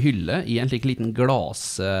 på en hylle, i en slik liten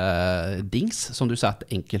glasdings som du setter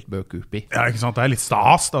enkeltbøk opp i. Ja, ikke sant? Det litt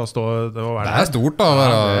stas da, å stå og være der. Det stort da, å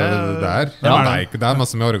være der. Det er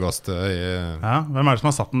masse med orgast. Ja, hvem det som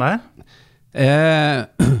har satt den der?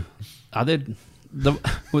 Ja, jeg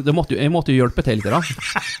måtte jo hjelpe til litt da.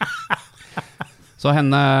 Så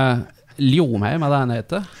henne Ljomheim, det han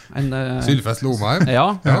heter. Sylfest Ljomheim?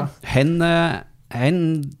 Ja. Hen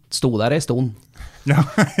stod der en stund. Ja.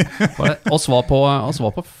 Oss var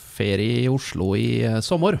på ferie i Oslo i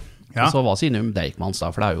sommer. Og så var Sinum Deichmans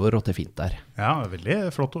da, for det jo rottefint der. Ja,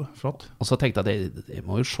 veldig flott. Og så tenkte jeg at jeg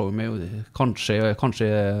må jo se om jeg kanskje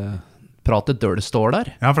prate døl står der.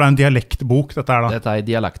 Ja, for det en dialektbok dette da. Dette en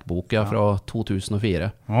dialektbok, fra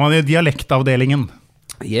 2004. Og det dialektavdelingen.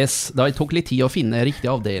 Yes, da tok litt tid å finne riktig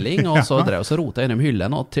avdeling, og så drev jeg så rotet gjennom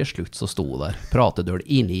hyllen, og til slutt så sto der pratedøl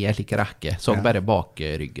inne i en slik rekke, så bare bak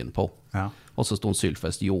ryggen på. Ja. Og så stod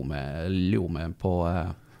Sylfest Ljome på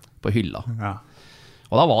hylla. Ja.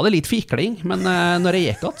 Og da var det litt fikling, men når jeg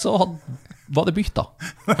gikk at, så var det bytta.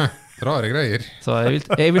 Rare greier. Så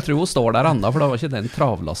jeg vil tro hun står der enda, for det var ikke den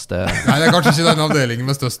travlaste... Nei, det kanskje ikke den avdelingen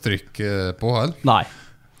med størst trykk på her. Nei.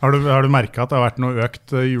 Har du merket at det har vært noe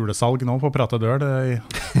økt julesalg nå på pratedøl? Det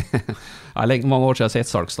mange år siden jeg har sett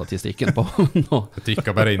salgsstatistikken på nå. Det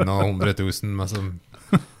tikket bare inn av 100 000 med som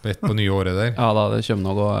vet på nyåret der. Ja, da det kommer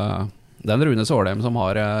noe... Det en Rune Sårdheim som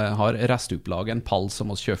har restupplag, en pall som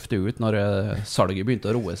vi kjøpte ut når salget begynte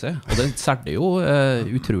å roe seg. Og det særte jo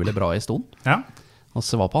utrolig bra i stund. Ja. Og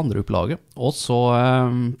så var på andre opplaget. Og så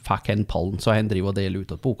fikk en pallen, så han driver og deler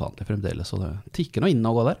ut av bokhandler fremdeles. Så det tikker noe inn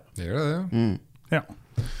og går der. Det gjør det, ja. Ja.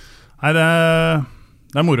 Nei,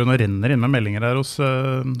 det moro når renner inn med meldinger her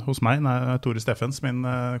hos meg. Nei, Tore Steffens, min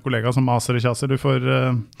kollega som maser og kjaser. Du får...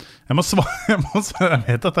 jeg må svare. Jeg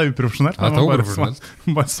vet at det uprofesjonelt. Ja, det uprofesjonelt.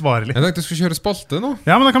 Bare svare litt. Jeg tenkte du skulle kjøre spalte nå.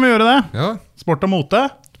 Ja, men da kan vi gjøre det. Ja. Sport og mote.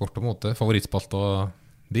 Sport og mote. Favorittspalte og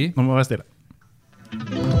de. Nå må vi være stille.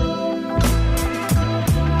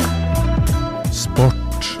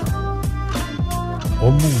 Sport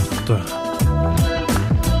og mote.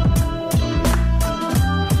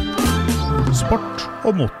 Sport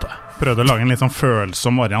og mote. Prøvde å lage en litt sånn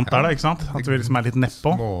følsom variant der da, ikke sant? At vi liksom litt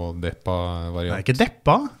neppå. Smådeppa variant. Det ikke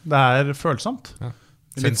deppa, det følsomt. Ja.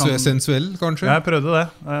 Sånn, sensuell, kanskje? Ja, jeg prøvde det.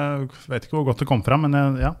 Jeg vet ikke hvor godt det kom frem, men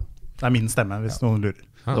det er min stemme, hvis noen lurer.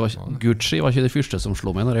 Ja, det var Gucci var ikke det første som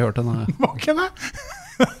slo meg når jeg hørte den. Var ikke det?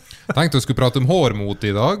 Tenkte du skulle prate om hårmote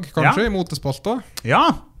i dag, kanskje, i motespalta? Ja,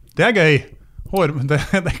 det er gøy.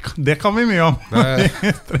 Det kan vi mye om.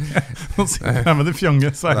 Nå sitter jeg med det fjonge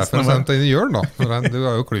 16 år. Derfor sendte jeg inn i Jørn da. Du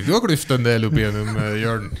har jo klyft en del opp igjennom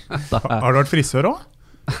Jørn. Har du vært frisør også?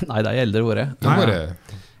 Nei, det er eldre ordet.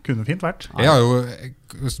 Kunne fint vært. Jeg har jo,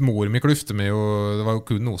 mor mi klyfte med, det var jo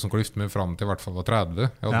kun noe som klyfte med frem til I hvert fall var 30.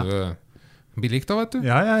 Jeg hadde billig da, vet du.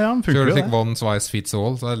 Ja, funker Kjører jo det. Kjører one size fits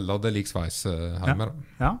all, så alle hadde lik sveis hjemme.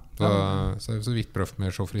 Så jeg så vidt prøvd med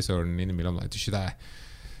å se frisøren innimellom. Jeg tror ikke det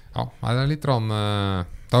Ja, det litt rann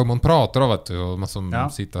da man prater da, vet du, og man som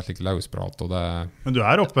sitter slik lausprat og det... Men du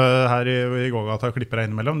oppe her i gågata og klipper deg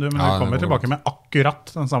innimellom, du, men du kommer tilbake med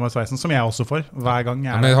akkurat den samme sveisen som jeg også får, hver gang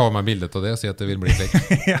jeg men jeg har med bildet av det og sier at det vil bli slik.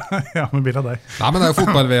 ja, med bildet av deg. Nei, men det jo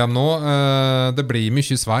fotball-VM nå, det blir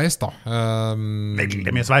mye sveis da.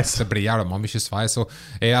 Veldig mye sveis. Det blir gjerne mye sveis, og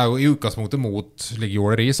jeg jo I utgangspunktet mot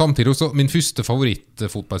jåleri. Samtidig også, min første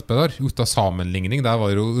favorittfotballspiller, ut av sammenligning, det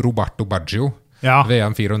var jo Roberto Baggio.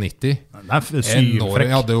 VM 94. Jeg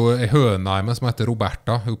hadde jo en høne hjemme som heter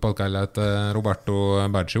Roberta, oppkallet Roberto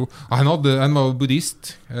Baggio. Han var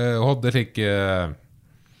buddhist og hadde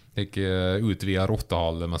like utvidet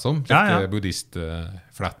rottehale med sånn,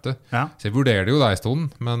 buddhistflette. Så jeg vurderer jo det en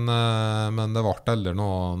stund, men det ble aldri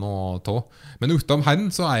noe tå. Men utom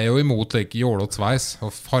hen så jeg jo imot jålått sveis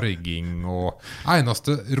og farging og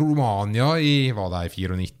eneste Romania var det I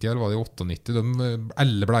 94 eller var det I 98, de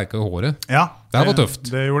alle bleika I håret. Ja, det var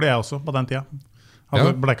tøft. Det gjorde jeg også på den tiden.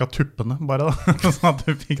 Hadde bleika tuppene bare da, sånn at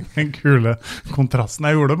du fikk den kule kontrasten.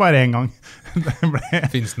 Jeg gjorde det bare en gang.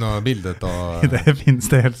 Finns det noe bilde av... Det finnes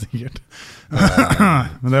det helt sikkert.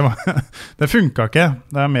 Men det funket ikke.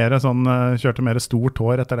 Det mer sånn, kjørte mer stort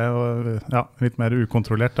hår etter det, og litt mer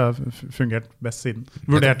ukontrollert. Det har fungert best siden.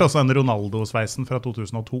 Vurderte også den Ronaldo-sveisen fra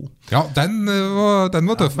 2002. Ja, den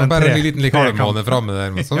var tøff. Bare en liten halvmåne fremme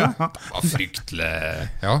der. Med sånn. Det var fryktelig.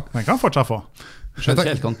 Ja. Den kan fortsatt få. Skjønte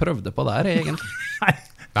helt hva han prøvde på der, egentlig.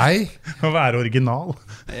 Nei. Å være original.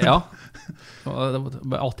 Ja. Det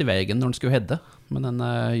var alltid veien når han skulle hedde. men den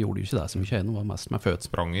gjorde jo ikke det så mye ennå, var mest med født.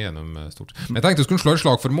 Sprang igjennom stort. Men jeg tenkte du skulle slå et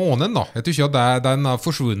slag for månen da. Jeg tror ikke at den har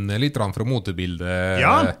forsvunnet litt fra motebildet.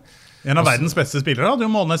 Ja, en av verdens beste spillere hadde jo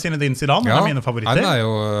Måne Zinedine Zidane, en av mine favoritter.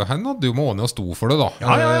 Han hadde jo Måne og sto for det da.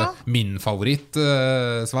 Ja. Min favoritt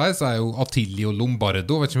sveis jo Attilio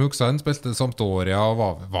Lombardo, vet ikke om jeg husker han spilte Sampdoria,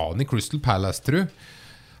 var han i Crystal Palace, tror jeg.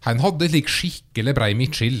 Han hadde skikkelig brei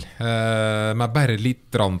midtskill, med bare litt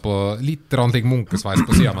lik munkesveis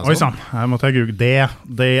på siden. Oi sann, her måtte jeg google.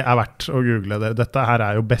 Det verdt å google det. Dette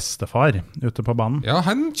her jo bestefar ute på banen. Ja,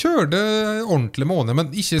 han kjørte ordentlig Måne, men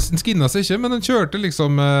skinna seg ikke, men han kjørte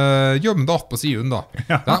liksom gjemte alt på siden da.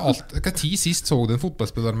 Ja. Det alt. Hva tid sist så du en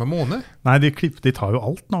fotballspiller med Måne? Nei, de tar jo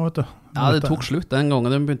alt nå, vet du. Ja, det tok slutt den gangen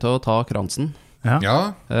de begynte å ta kransen. Ja.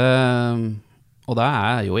 Og det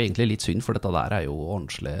jo egentlig litt synd, for dette der jo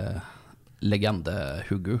ordentlig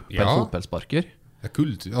legendehuggu på en fotballsparker. Det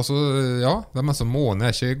kult. Altså, ja, det mest som Måne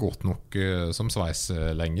ikke godt nok som sveis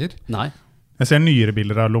lenger. Nei. Jeg ser nyere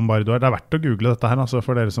bilder av Lombardo. Det verdt å google dette her, altså,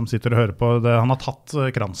 for dere som sitter og hører på. Han har tatt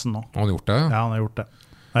kransen nå. Han har gjort det? Ja, han har gjort det.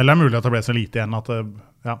 Eller mulig at det ble så lite igjen at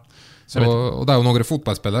ja. Og det jo noen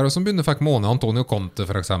fotballspillere som begynner fikk Måne, Antonio Conte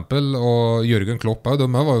for eksempel, og Jørgen Klopp, de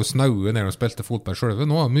var jo snaue når de spilte fotball selv.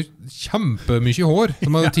 Nå har de kjempemye hår. De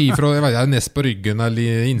har jo tid fra, jeg vet ikke, nest på ryggen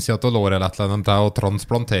eller innsida av låret eller et eller annet til å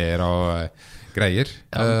transplantere og greier.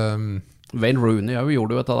 Ja. Wayne Rooney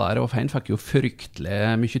gjorde jo dette der, og han fikk jo fryktelig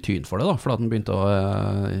mye tyn for det da, for at han begynte å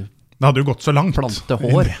det hadde jo gått så langt. Plante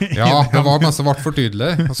hår. Ja, det var mest ble for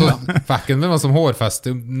tydelig. Og så fikk han med som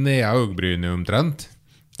hårfeste ned av øyebrynet omtrent.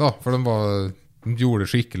 Da, for de gjorde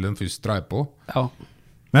skikkelig den først drev på. Ja.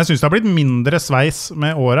 Men jeg synes det har blitt mindre sveis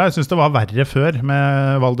med året. Jeg synes det var verre før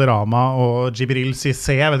med Valderrama og Gibril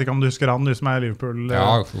Cissé. Jeg vet ikke om du husker han, du som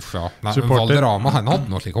Liverpool-supporter. Nei, men Valderrama, han hadde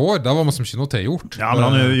noe slik hår. Det var masse ikke noe tilgjort. Ja,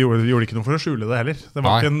 men han gjorde ikke noe for å skjule det heller. Det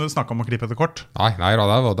var ikke en snakk om å klippe etter kort. Nei, det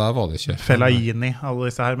var det ikke. Fellaini, alle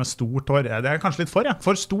disse her med stort hår. Det kanskje litt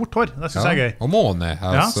for stort hår. Det synes jeg gøy. Og Måne.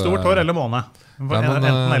 Ja, stort hår eller Måne.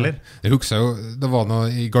 Enten eller. Jeg husker jo, det var noe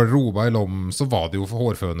i garderoba i Lom, så var det jo for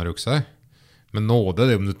hårføner, husker jeg. Men nåde,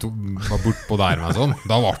 det om du var bort på der med sånn,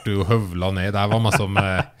 da var du jo høvla ned. Det var masse som,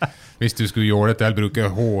 hvis du skulle gjøre dette, eller bruke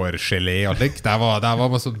hårgelé og slik, det var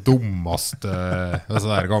masse dummast, altså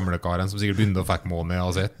der gamle karen som sikkert begynte å fikk Måne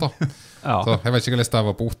av sett da. Ja. Så jeg vet ikke hva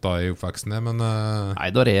jeg var på Otta i oppveksten, men...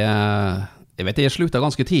 Nei, da jeg vet jeg sluttet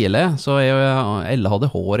ganske tidlig, så eller hadde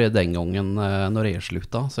hår den gangen når jeg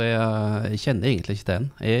sluttet, så jeg kjenner egentlig ikke den.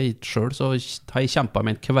 Jeg selv så har jeg kjempet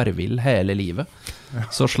med en kvervill hele livet,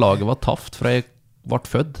 så slaget var taft fra jeg ble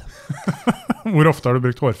født. Hvor ofte har du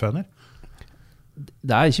brukt hårføner?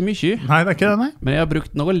 Det ikke mye. Nei, det ikke det, nei. Men jeg har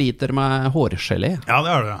brukt noen liter med hårgelé. Ja,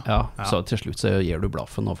 det har du, ja. Så til slutt så gir du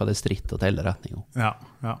blaffen, og for det stritt og til hele retning. Ja.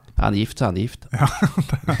 Han gift, så han gift. Ja,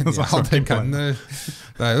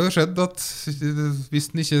 det jo skjedd at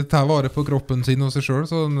hvis den ikke tar vare på kroppen sin og seg selv,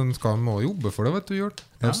 så skal man jobbe for det, vet du, Jørn.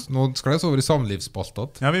 Ja. Nå skal jeg så over i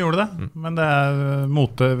samlivsspaltet. Ja, vi gjorde det, men det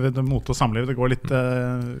mote og samliv, det går litt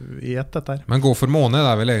i ett, dette her. Men gå for Måne,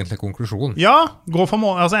 det vel egentlig konklusjonen. Ja, gå for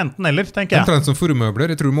Måne, altså enten eller, tenker jeg. Omtrent som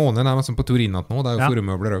furumøbler, jeg tror Måne som på Turinat nå, det jo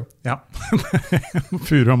furumøbler også. Ja,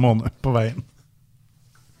 furu og Måne på veien.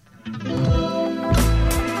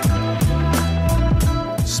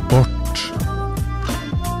 Sport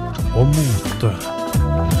og mote.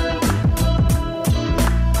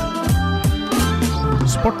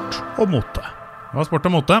 Sport og mote. Det var sport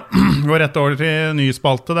og mote. Går rett over til ny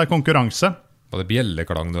spalte, det konkurranse. Var det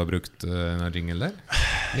bjelleklang du har brukt en jingle der?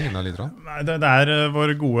 Ingen av litt Nei, det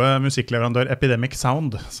vår gode musikkleverandør Epidemic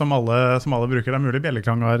Sound som alle bruker. Det mulig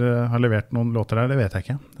bjelleklang har levert noen låter der, det vet jeg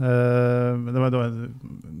ikke. Det var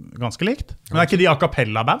ganske likt. Men ikke de a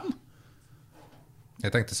cappella-band?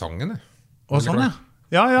 Jeg tenkte sangen, jeg. Og sånn, ja.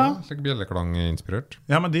 Ja. Slik bjelleklang inspirert.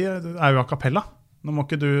 Ja, men de jo a cappella. Nå må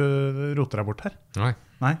ikke du rote deg bort her.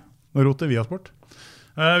 Nei, nå roter vi oss bort.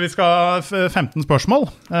 Vi skal ha 15 spørsmål.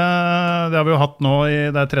 Det har vi jo hatt nå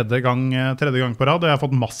det tredje gang på rad, og jeg har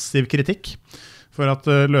fått massiv kritikk for at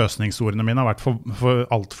løsningsordene mine har vært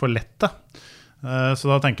alt for lette. Så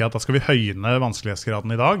da tenker jeg at da skal vi høyne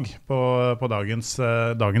vanskelighetsgraden i dag på dagens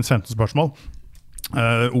 15 spørsmål.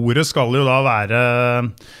 Ordet skal jo da være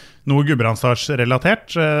noe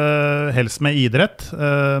Gudbrandsdalsrelatert, helst med idrett.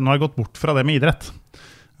 Nå har jeg gått bort fra det med idrett.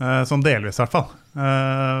 Sånn delvis i hvert fall.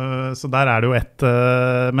 Så der det jo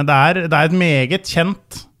men det et meget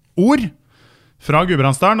kjent ord fra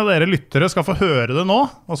Gudbrandsdalen, og dere lyttere skal få høre det nå,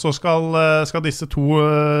 og så skal disse to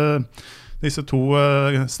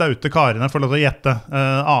staute karene få lov til å gjette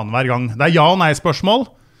annen hver gang. Det ja- og nei-spørsmål.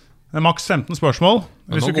 Det maks 15 spørsmål.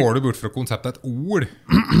 Men nå går du bort fra konseptet et ord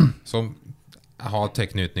som har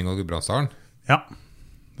tilknytning av Gudbrandsdalen. Ja,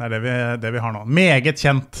 det det vi har nå. Meget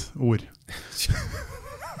kjent ord.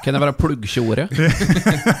 Kan det være pluggkjore?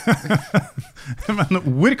 Men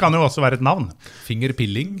ord kan jo også være et navn.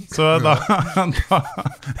 Fingerpilling. Så da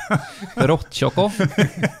Råttjokko?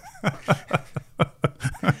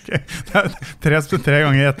 Okay. Tre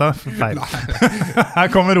ganger gjetta. Feil. Her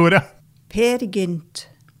kommer ordet. Per Gynt.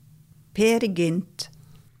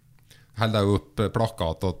 Held deg opp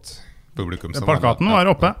plakat åt publikum. Plakaten var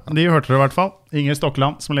oppe. De hørte det i hvert fall. Inger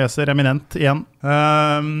Stokland som leser eminent igjen.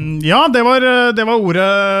 Ja, det var ordet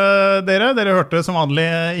dere. Dere hørte som vanlig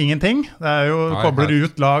ingenting. Det jo kobler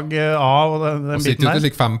ut lag av den biten der. Og sitter jo til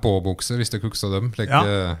like 5 på-bukser hvis du kukser dem. Like,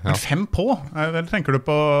 men 5 på? Hva tenker du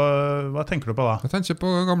på da? Jeg tenker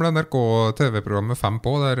på gamle NRK-TV-programmet 5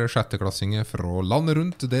 på, der 6.-klassinger fra landet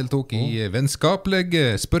rundt deltok i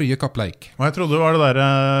vennskapelig spørjekappleik. Og jeg trodde det var det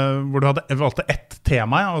der hvor du valgte ett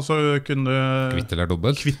tema, og så kunne du... Kvitt eller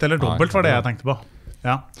dobbelt? Kvitt eller dobbelt var det jeg tenkte på.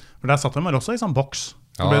 Ja, for der satt de også i sånn boks.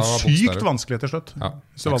 Det ble sykt vanskelig til slutt. Ja,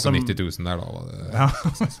 så 90 000 der da. Var det... Ja.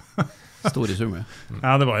 Store summer.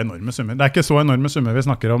 Ja, det var enorme summer. Det ikke så enorme summer vi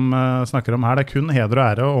snakker om her. Det kun heder og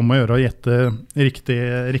ære om å gjøre å gjette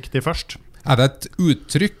riktig først. Det et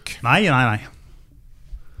uttrykk? Nei.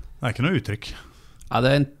 Det ikke noe uttrykk. Det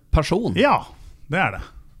en person? Ja, det det.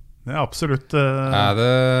 Det absolutt...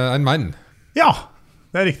 det en mann? Ja,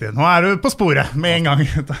 det riktig. Nå du på sporet med en gang.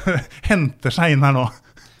 Henter seg inn her nå.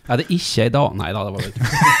 Det ikke i dag? Nei da, det var det ikke.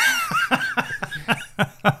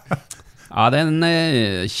 Det en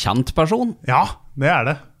kjent person? Ja, det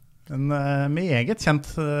det. En meget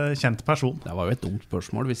kjent person. Det var jo et dumt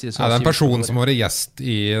spørsmål. Hvis jeg det en person som var gjest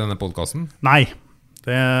i denne podcasten? Nei,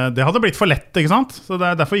 det hadde blitt for lett, ikke sant? Så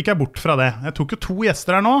derfor gikk jeg bort fra det. Jeg tok jo 2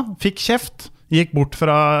 gjester her nå, fikk kjeft, gikk bort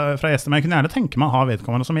fra gjester, men jeg kunne gjerne tenke meg å ha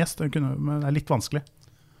vedkommende som gjest. Det litt vanskelig.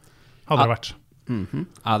 Hadde det vært.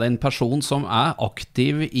 Det en person som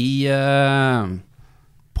aktiv i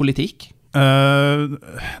politikk?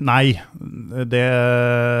 Nei, det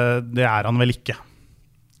han vel ikke.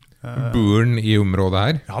 Bor han i området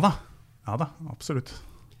her? Ja da, absolutt.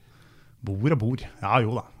 Bor. Ja,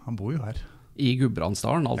 jo da, han bor jo her. I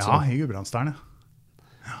Gudbrandsdalen, altså? Ja, i Gudbrandsdalen, ja.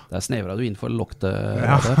 Der snevret du inn for lokte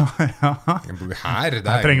ja. Her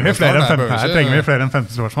trenger vi flere enn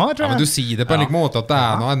 50 spørsmål, tror jeg. Ja, men du sier det på en måte at det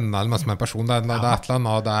noe annet eller som en person. Det et eller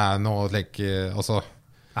annet, det noe like, altså...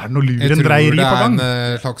 det noe lurendreieri på gang? Jeg tror det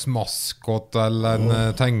en slags maskot eller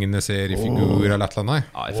en tegneseriefigur eller et eller annet.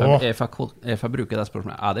 Ja, jeg får bruke det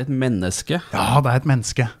spørsmålet. Det et menneske? Ja, det et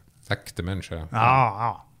menneske. Ekte menneske.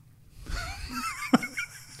 Ja.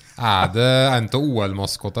 Det en av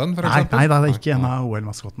OL-maskotten, for eksempel? Nei, det ikke en av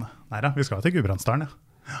OL-maskottene. Neida, vi skal til Gudbrandsdalen,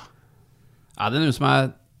 ja. Det noen som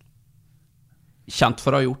kjent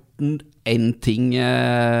for å ha gjort en ting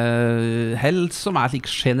helt som like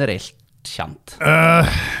generelt kjent?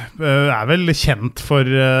 Vel kjent for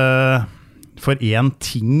en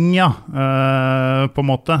ting, ja, på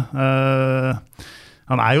en måte.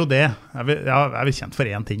 Han jo det. Vel kjent for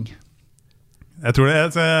en ting. Jeg tror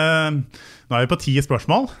det nå vi på 10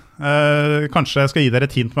 spørsmål. Kanskje jeg skal gi dere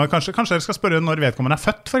et hint, men kanskje dere skal spørre når vedkommende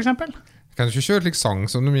født, for eksempel? Kan du ikke kjøre like sang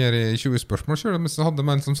som de gjør i 20 spørsmål? Men så hadde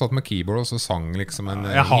man som satt med keyboard og så sang liksom en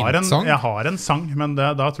hintsang. Jeg har en sang, men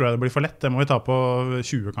da tror jeg det blir for lett. Det må vi ta på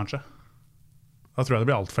 20 kanskje. Da tror jeg det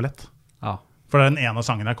blir alt for lett. Ja. For det den ene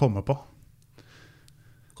sangen jeg kommer på.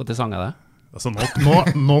 Hva til sang det? Altså,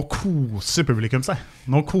 nå koser publikum seg.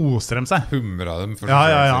 Nå koser de seg. Humrer dem.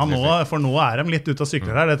 For nå de litt ute og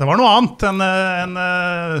sykler her. Dette var noe annet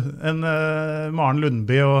enn Maren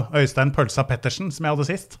Lundby og Øystein Pølsa Pettersen, som jeg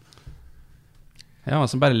hadde sist. Ja,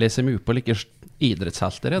 som bare leser meg opp og liker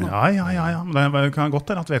idrettshelter. Ja. Det kan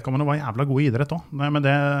godt være at vedkommende var jævla god i idrett også. Men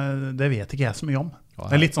det vet ikke jeg så mye om.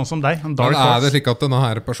 Det litt sånn som deg. Det slik at denne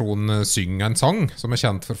her personen synger en sang som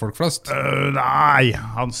kjent for folk flest? Nei,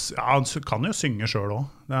 han kan jo synge selv også.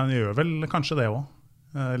 Han gjør vel kanskje det også.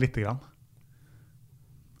 Litte grann.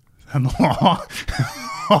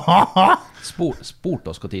 Spurte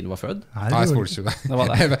oss hvor tiden var født? Nei, jeg spurte ikke det.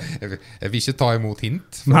 Jeg vil ikke ta imot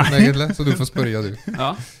hint, egentlig, så du får spørre du.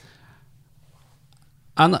 Ja.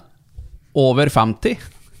 En over 50?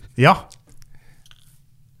 Ja.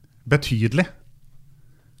 Betydelig.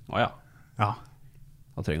 Ja.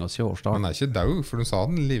 Da trenger vi oss i årsdag. Han ikke død, for du sa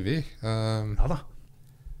den livet. Ja da.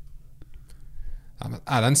 Ja, men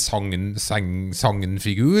det en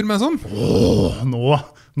sangenfigur med sånn?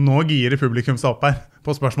 Nå girer publikum seg opp her.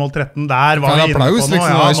 På spørsmål 13, der var vi inne på noe.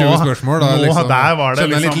 Liksom, 20 spørsmål, der var det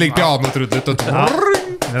liksom... Litt granetrudet.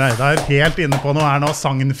 Reidar helt inne på noe her nå,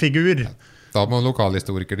 sangenfigur. Da må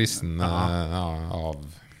lokalhistoriker Dissen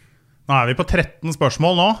Nå vi på 13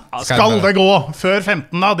 spørsmål nå. Skal det gå før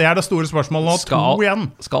 15 da? Det det store spørsmålet nå. 2 igjen.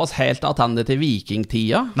 Skal oss helt attende til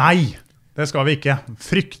vikingtida? Nei, det skal vi ikke.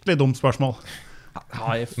 Fryktelig dumt spørsmål.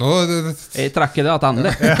 Jeg trekker det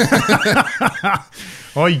attende.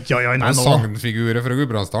 Oi, nei, nå. Sagnfigurer fra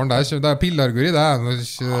Gudbrandsdalen, det pillarguri,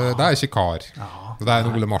 det ikke kar. Det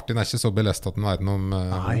Ole Martin ikke så belest at den vet noe om...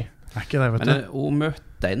 Nei. Ikke det, vet du. Men hun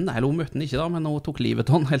møtte den ikke da, men hun tok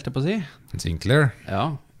livet av den, helt til på å si. Sinclair?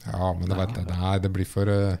 Ja, men det blir for...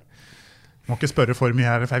 Må ikke spørre for mye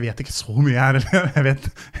her, for jeg vet ikke så mye her. Jeg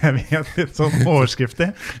vet litt sånn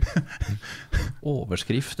overskrifter.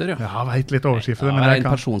 Overskrifter, ja. Ja, jeg vet litt overskrifter. Ja, men det en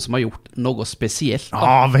person som har gjort noe spesielt.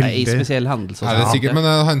 Veldig. En spesiell hendelse. Det sikkert, men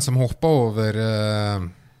det han som hoppet over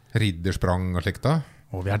riddersprang og slikt da.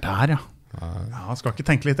 Vi der, ja. Ja, skal ikke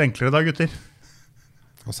tenke litt enklere da, gutter.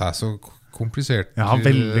 Og så så komplisert. Ja,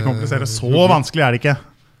 veldig komplisert. Så vanskelig det ikke.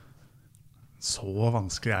 Så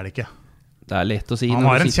vanskelig det ikke. Det lett å si. Han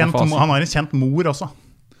har en kjent mor også.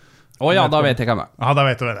 Ja, da vet jeg hva det Ja, da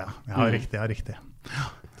vet du det. Ja, riktig.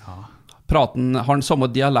 Ja. Praten har han samme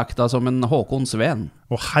dialekter som en Håkon Sveen.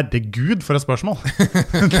 Herregud, for et spørsmål.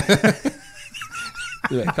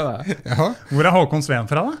 Du vet hva det Ja. Hvor Håkon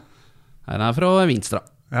Sveen fra da? Han fra Vinstra.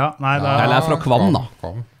 Ja, nei, Eller fra Kvam da.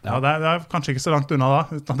 Ja, det kanskje ikke så langt unna da,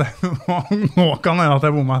 uten at nå kan det at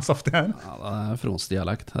jeg bommer saftig her. Ja, det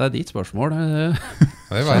fronsdialekt. Det ditt spørsmål.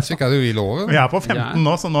 Jeg vet ikke hva du vil love. Vi på 15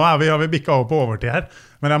 nå, så nå har vi bikket over på overtid her.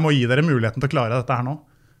 Men jeg må gi dere muligheten til å klare dette her nå.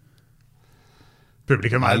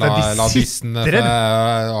 Publikum det. De sitrer.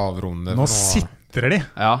 Nå sitrer de.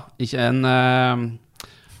 Ja, ikke en...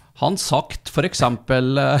 Han sagt for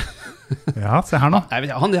eksempel... Ja, se her nå.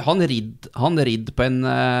 Han ridd på en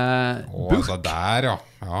bukk. Altså der, ja.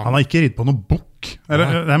 Han har ikke ridd på noen bukk.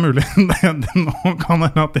 Eller, det mulig. Nå kan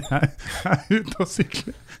det at jeg ute og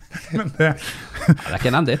sykler. Men det... Det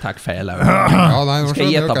ikke nevnt, det takk feil. Skal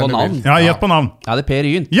jeg gjette på navn? Ja, gjett på navn. Ja, det Per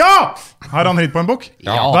Yen. Ja! Har han ridd på en bukk?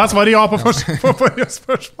 Ja. Da svarer ja på forrige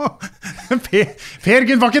spørsmål. Per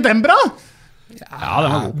Yen, var ikke den bra? Ja,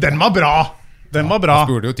 den var god. Den var bra. Den var bra. Jeg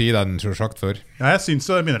spurte jo tid den selvsagt før. Ja, jeg synes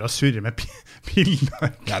det begynner å surre med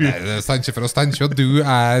piller. Ja, det stand ikke for å stanke, og du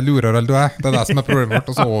lurer eller du Det det som problemet vårt,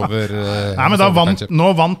 og så over... Nei, men nå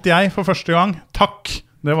vant jeg for første gang. Takk!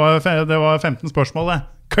 Det var 15 spørsmål, det.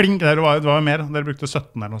 Kling, det var mer. Dere brukte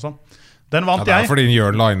 17 eller noe sånt. Den vant jeg. Det fordi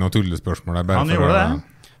Jørn la inn noen tullespørsmål. Han gjorde det.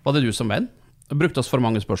 Var det du som venn? Brukte oss for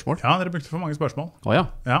mange spørsmål? Ja, dere brukte for mange spørsmål. Ja.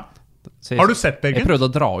 Har du sett, Begge? Jeg prøvde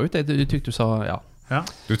å dra ut det. Du tykte du sa ja. Ja.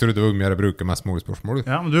 Du trodde det var mye å bruke mest mulig spørsmål.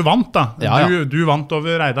 Ja, men du vant da. Ja. Du vant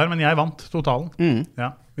over Reidar, men jeg vant totalen.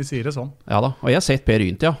 Ja, vi sier det sånn. Ja da, og jeg har sett Per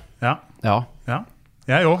Yen, ja.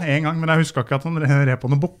 Jeg også, en gang, men jeg husker ikke at han red på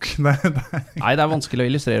noen bukk. Nei, det vanskelig å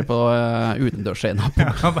illustrere på utendørsscenen.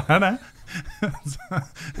 Ja, det det.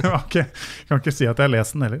 Jeg kan ikke si at jeg har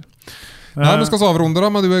lest den heller. Nei, vi skal avrunde da,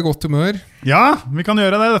 men du i godt humør. Ja, vi kan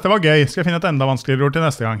gjøre det. Dette var gøy. Skal jeg finne et enda vanskeligere ord til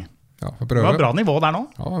neste gang. Ja, det var bra nivå der nå.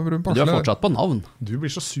 Ja, du har fortsatt på navn. Du blir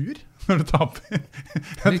så sur når du taper.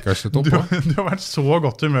 Du har vært så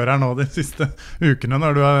godt humør her nå de siste ukene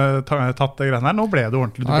når du har tatt det greiene her. Nå ble du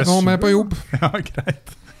ordentlig. Nei, nå er jeg på jobb. Ja,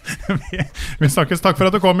 greit. Vi snakkes. Takk for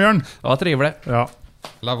at du kom, Jørn. Det var trivelig. Ja.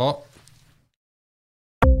 Lava.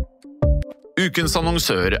 Ukens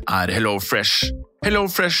annonsør HelloFresh.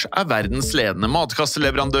 HelloFresh verdens ledende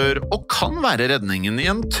matkasseleverandør og kan være redningen i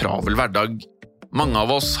en travel hverdag. Mange av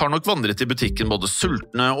oss har nok vandret i butikken både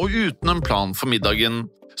sultne og uten en plan for middagen,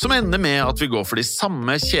 som ender med at vi går for de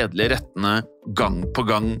samme kjedelige rettene gang på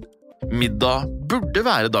gang. Middag burde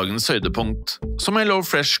være dagens høydepunkt. Som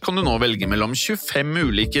HelloFresh kan du nå velge mellom 25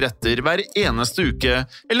 ulike retter hver eneste uke,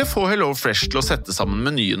 eller få HelloFresh til å sette sammen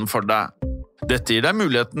menyen for deg. Dette gir deg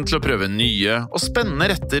muligheten til å prøve nye og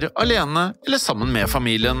spennende retter alene eller sammen med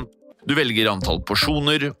familien. Du velger antall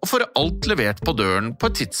porsjoner og får alt levert på døren på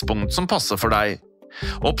et tidspunkt som passer for deg.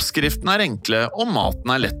 Oppskriftene enkle og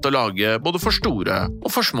maten lett å lage både for store og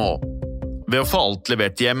for små. Ved å få alt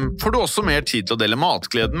levert hjem får du også mer tid til å dele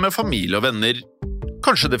matgleden med familie og venner.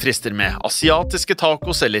 Kanskje det frister med asiatiske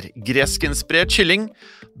tacos eller greskinspirert kylling?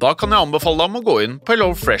 Da kan jeg anbefale deg om å gå inn på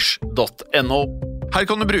hellofresh.no. Her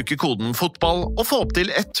kan du bruke koden fotball og få opp til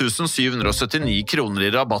 1779 kroner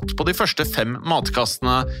i rabatt på de første 5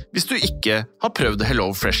 matkassene hvis du ikke har prøvd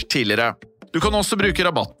HelloFresh tidligere. Du kan også bruke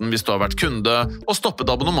rabatten hvis du har vært kunde og stoppet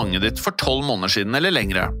abonnementet ditt for 12 måneder siden eller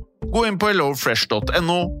lengre. Gå inn på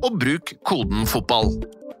hellofresh.no og bruk koden fotball.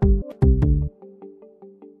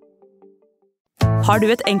 Har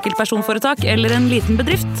du et enkeltpersonforetak eller en liten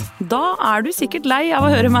bedrift? Da du sikkert lei av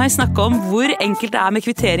å høre meg snakke om hvor enkelt det med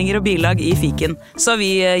kvitteringer og bilag i fiken. Så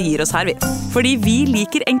vi gir oss her, vi. Fordi vi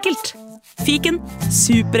liker enkelt. Fiken,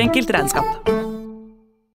 superenkelt regnskap.